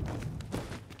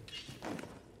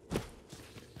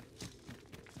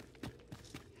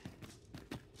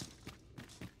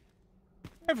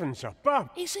 Heavens above!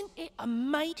 Isn't it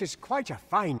amazing? It is quite a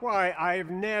fine. Why,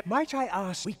 I've never. Might I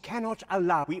ask? We cannot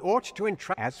allow. We ought to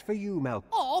entrust. As for you, Mel.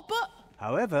 Oh, but.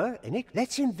 However,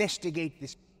 let's investigate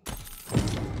this.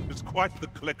 It's quite the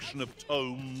collection of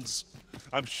tomes.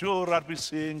 I'm sure I'd be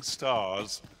seeing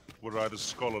stars, were I the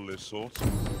scholarly sort.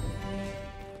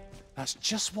 That's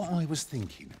just what I was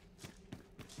thinking.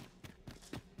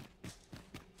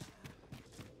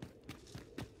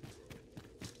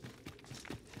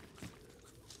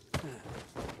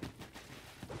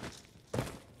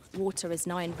 Water is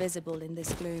nigh invisible in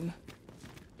this gloom.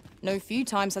 No few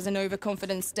times has an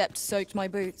overconfident step soaked my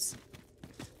boots.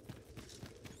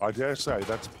 I dare say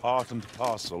that's part and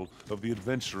parcel of the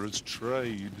adventurer's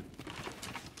trade.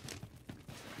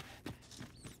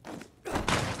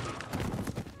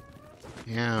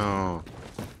 Yeah.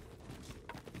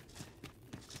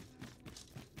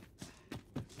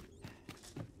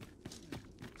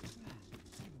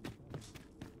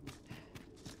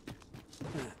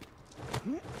 I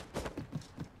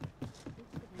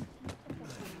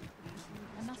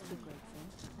must be grateful.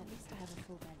 At least I have a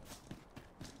full belly.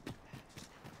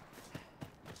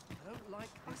 I don't like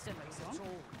this place at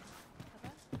all.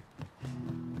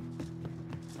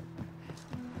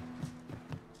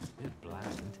 Bit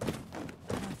bland.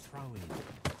 What am I throwing?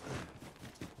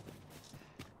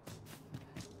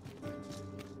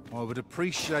 I would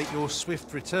appreciate your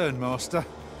swift return, Master.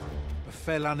 A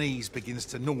fell unease begins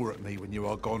to gnaw at me when you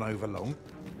are gone over long.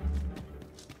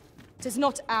 'Tis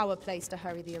not our place to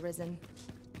hurry the Arisen.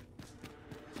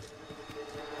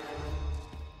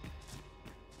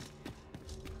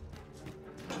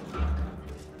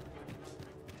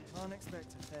 Can't expect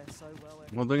to fare so well.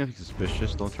 I'm not doing anything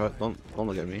suspicious. Don't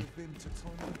look at me.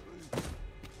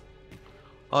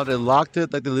 Oh, they locked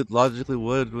it like they logically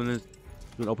would when it's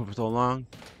been open for so long.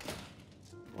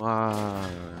 Why?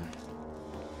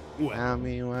 Tell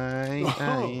me why.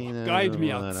 Guide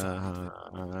me outside.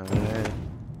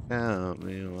 Tell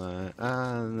me why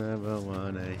I never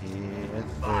wanna hear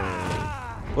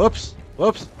say. Whoops!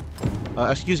 Whoops!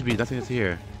 Excuse me, nothing to see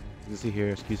here. Nothing to see here,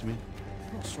 excuse me.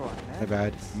 That's right, man. My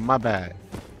bad. My bad.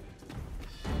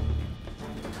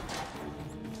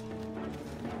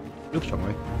 Oops, wrong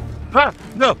way. Ah!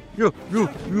 No! You!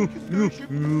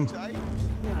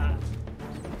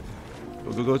 Go,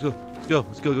 let's go. Let's go.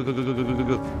 Let's go, go.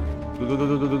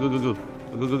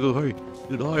 Go, hurry.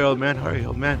 Dude, hurry, old man. Hurry,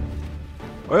 old man.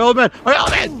 Hurry, old man. Hurry, old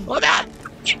man. Old man.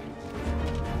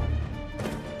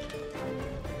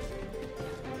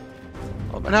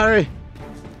 Old man, hurry.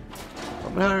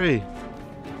 Old man, hurry.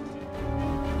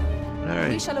 Hurry.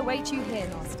 We shall await you here,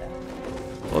 Master.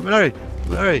 Old man, hurry.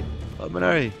 Hurry. Old man,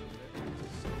 hurry.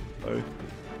 Hurry.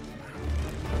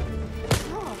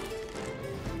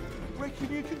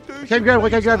 I can't grab him. I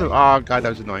can't grab him. Oh god, that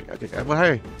was annoying. Okay, I'm gonna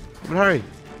hurry. Hurry.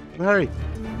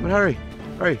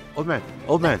 Old man.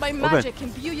 Let my Old magic man.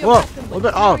 imbue your Whoa. weapon with Old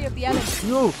the man. Oh. fury of the elements.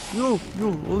 No.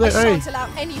 Old I man, hurry. shan't allow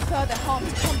any further harm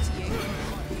to come to you.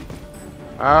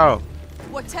 Ow.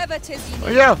 Whatever 'tis you need. Oh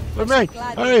yeah. I Old shall man.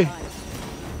 gladly Hurry.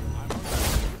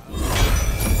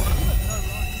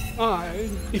 I,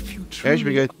 if you Yeah, truly should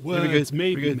be good. words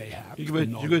may be You're mayhap, good. but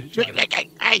You're not good.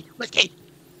 Hey, whiskey.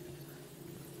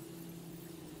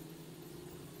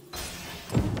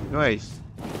 Nice.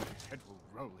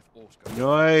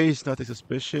 Nice. Nothing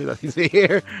suspicious. I can see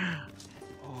here.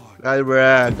 Glad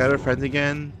we're friends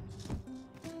again.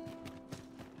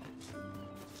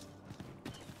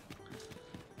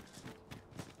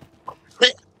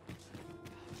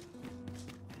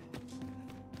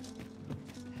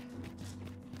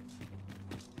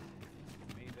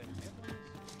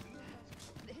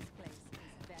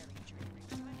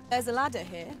 There's a ladder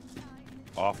here.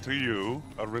 After you,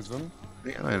 Arisen.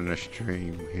 I'm in a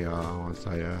stream here once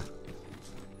I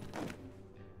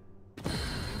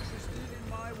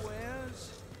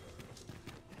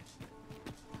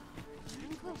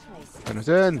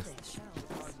Understand?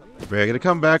 We're gonna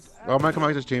come back. I might come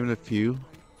back to stream in a few,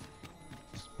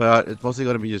 but it's mostly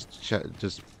gonna be just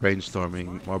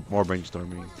brainstorming, more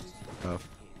brainstorming stuff.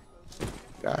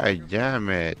 God damn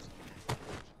it!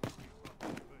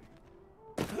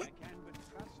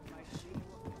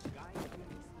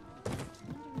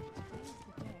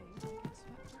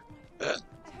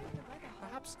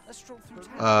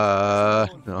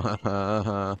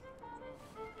 No.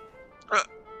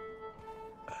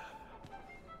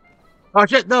 Oh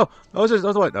shit! No, that was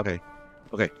the one. Okay.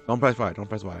 Don't press Y.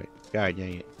 God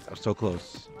dang it! I was so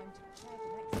close.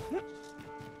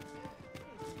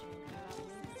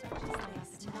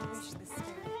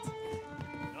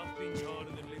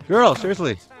 Girl,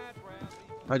 seriously.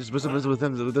 I just visit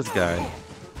with this guy.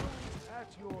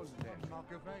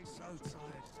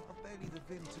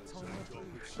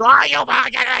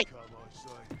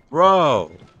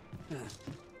 Bro.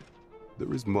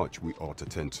 There is much we ought to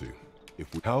tend to.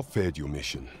 How fared your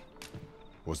mission?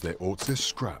 Was there aught this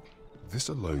scrap? This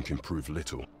alone can prove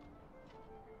little.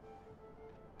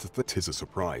 'Tis a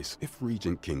surprise. If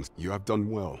Regent Kings, you have done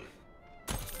well.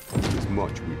 There is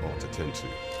much we ought to tend to.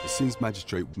 It seems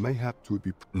Magistrate mayhap to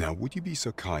be... Now, would you be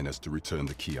so kind as to return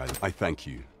the key? I thank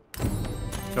you.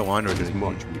 No wonder there is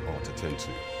much we ought to tend to.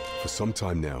 For some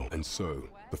time now, and so,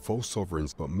 the false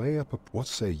sovereigns, but mayhap... What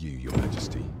say you, your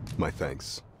majesty? My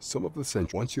thanks. Some of the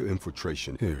century... Once your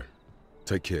infiltration... Here.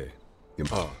 Take care.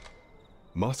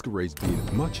 Masquerades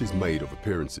being much is made of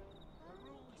appearances.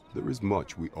 There is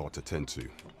much we ought to tend to.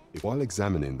 While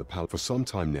examining the palace for some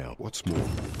time now, what's more,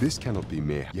 this cannot be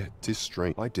mere, yet 'tis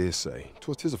strange. I dare say,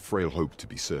 'tis a frail hope to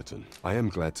be certain. I am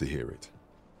glad to hear it.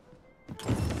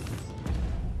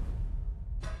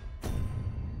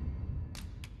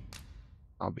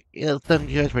 I'll be thank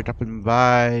you guys for dropping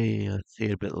by. Let's see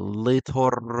you a bit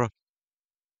later.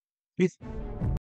 Peace.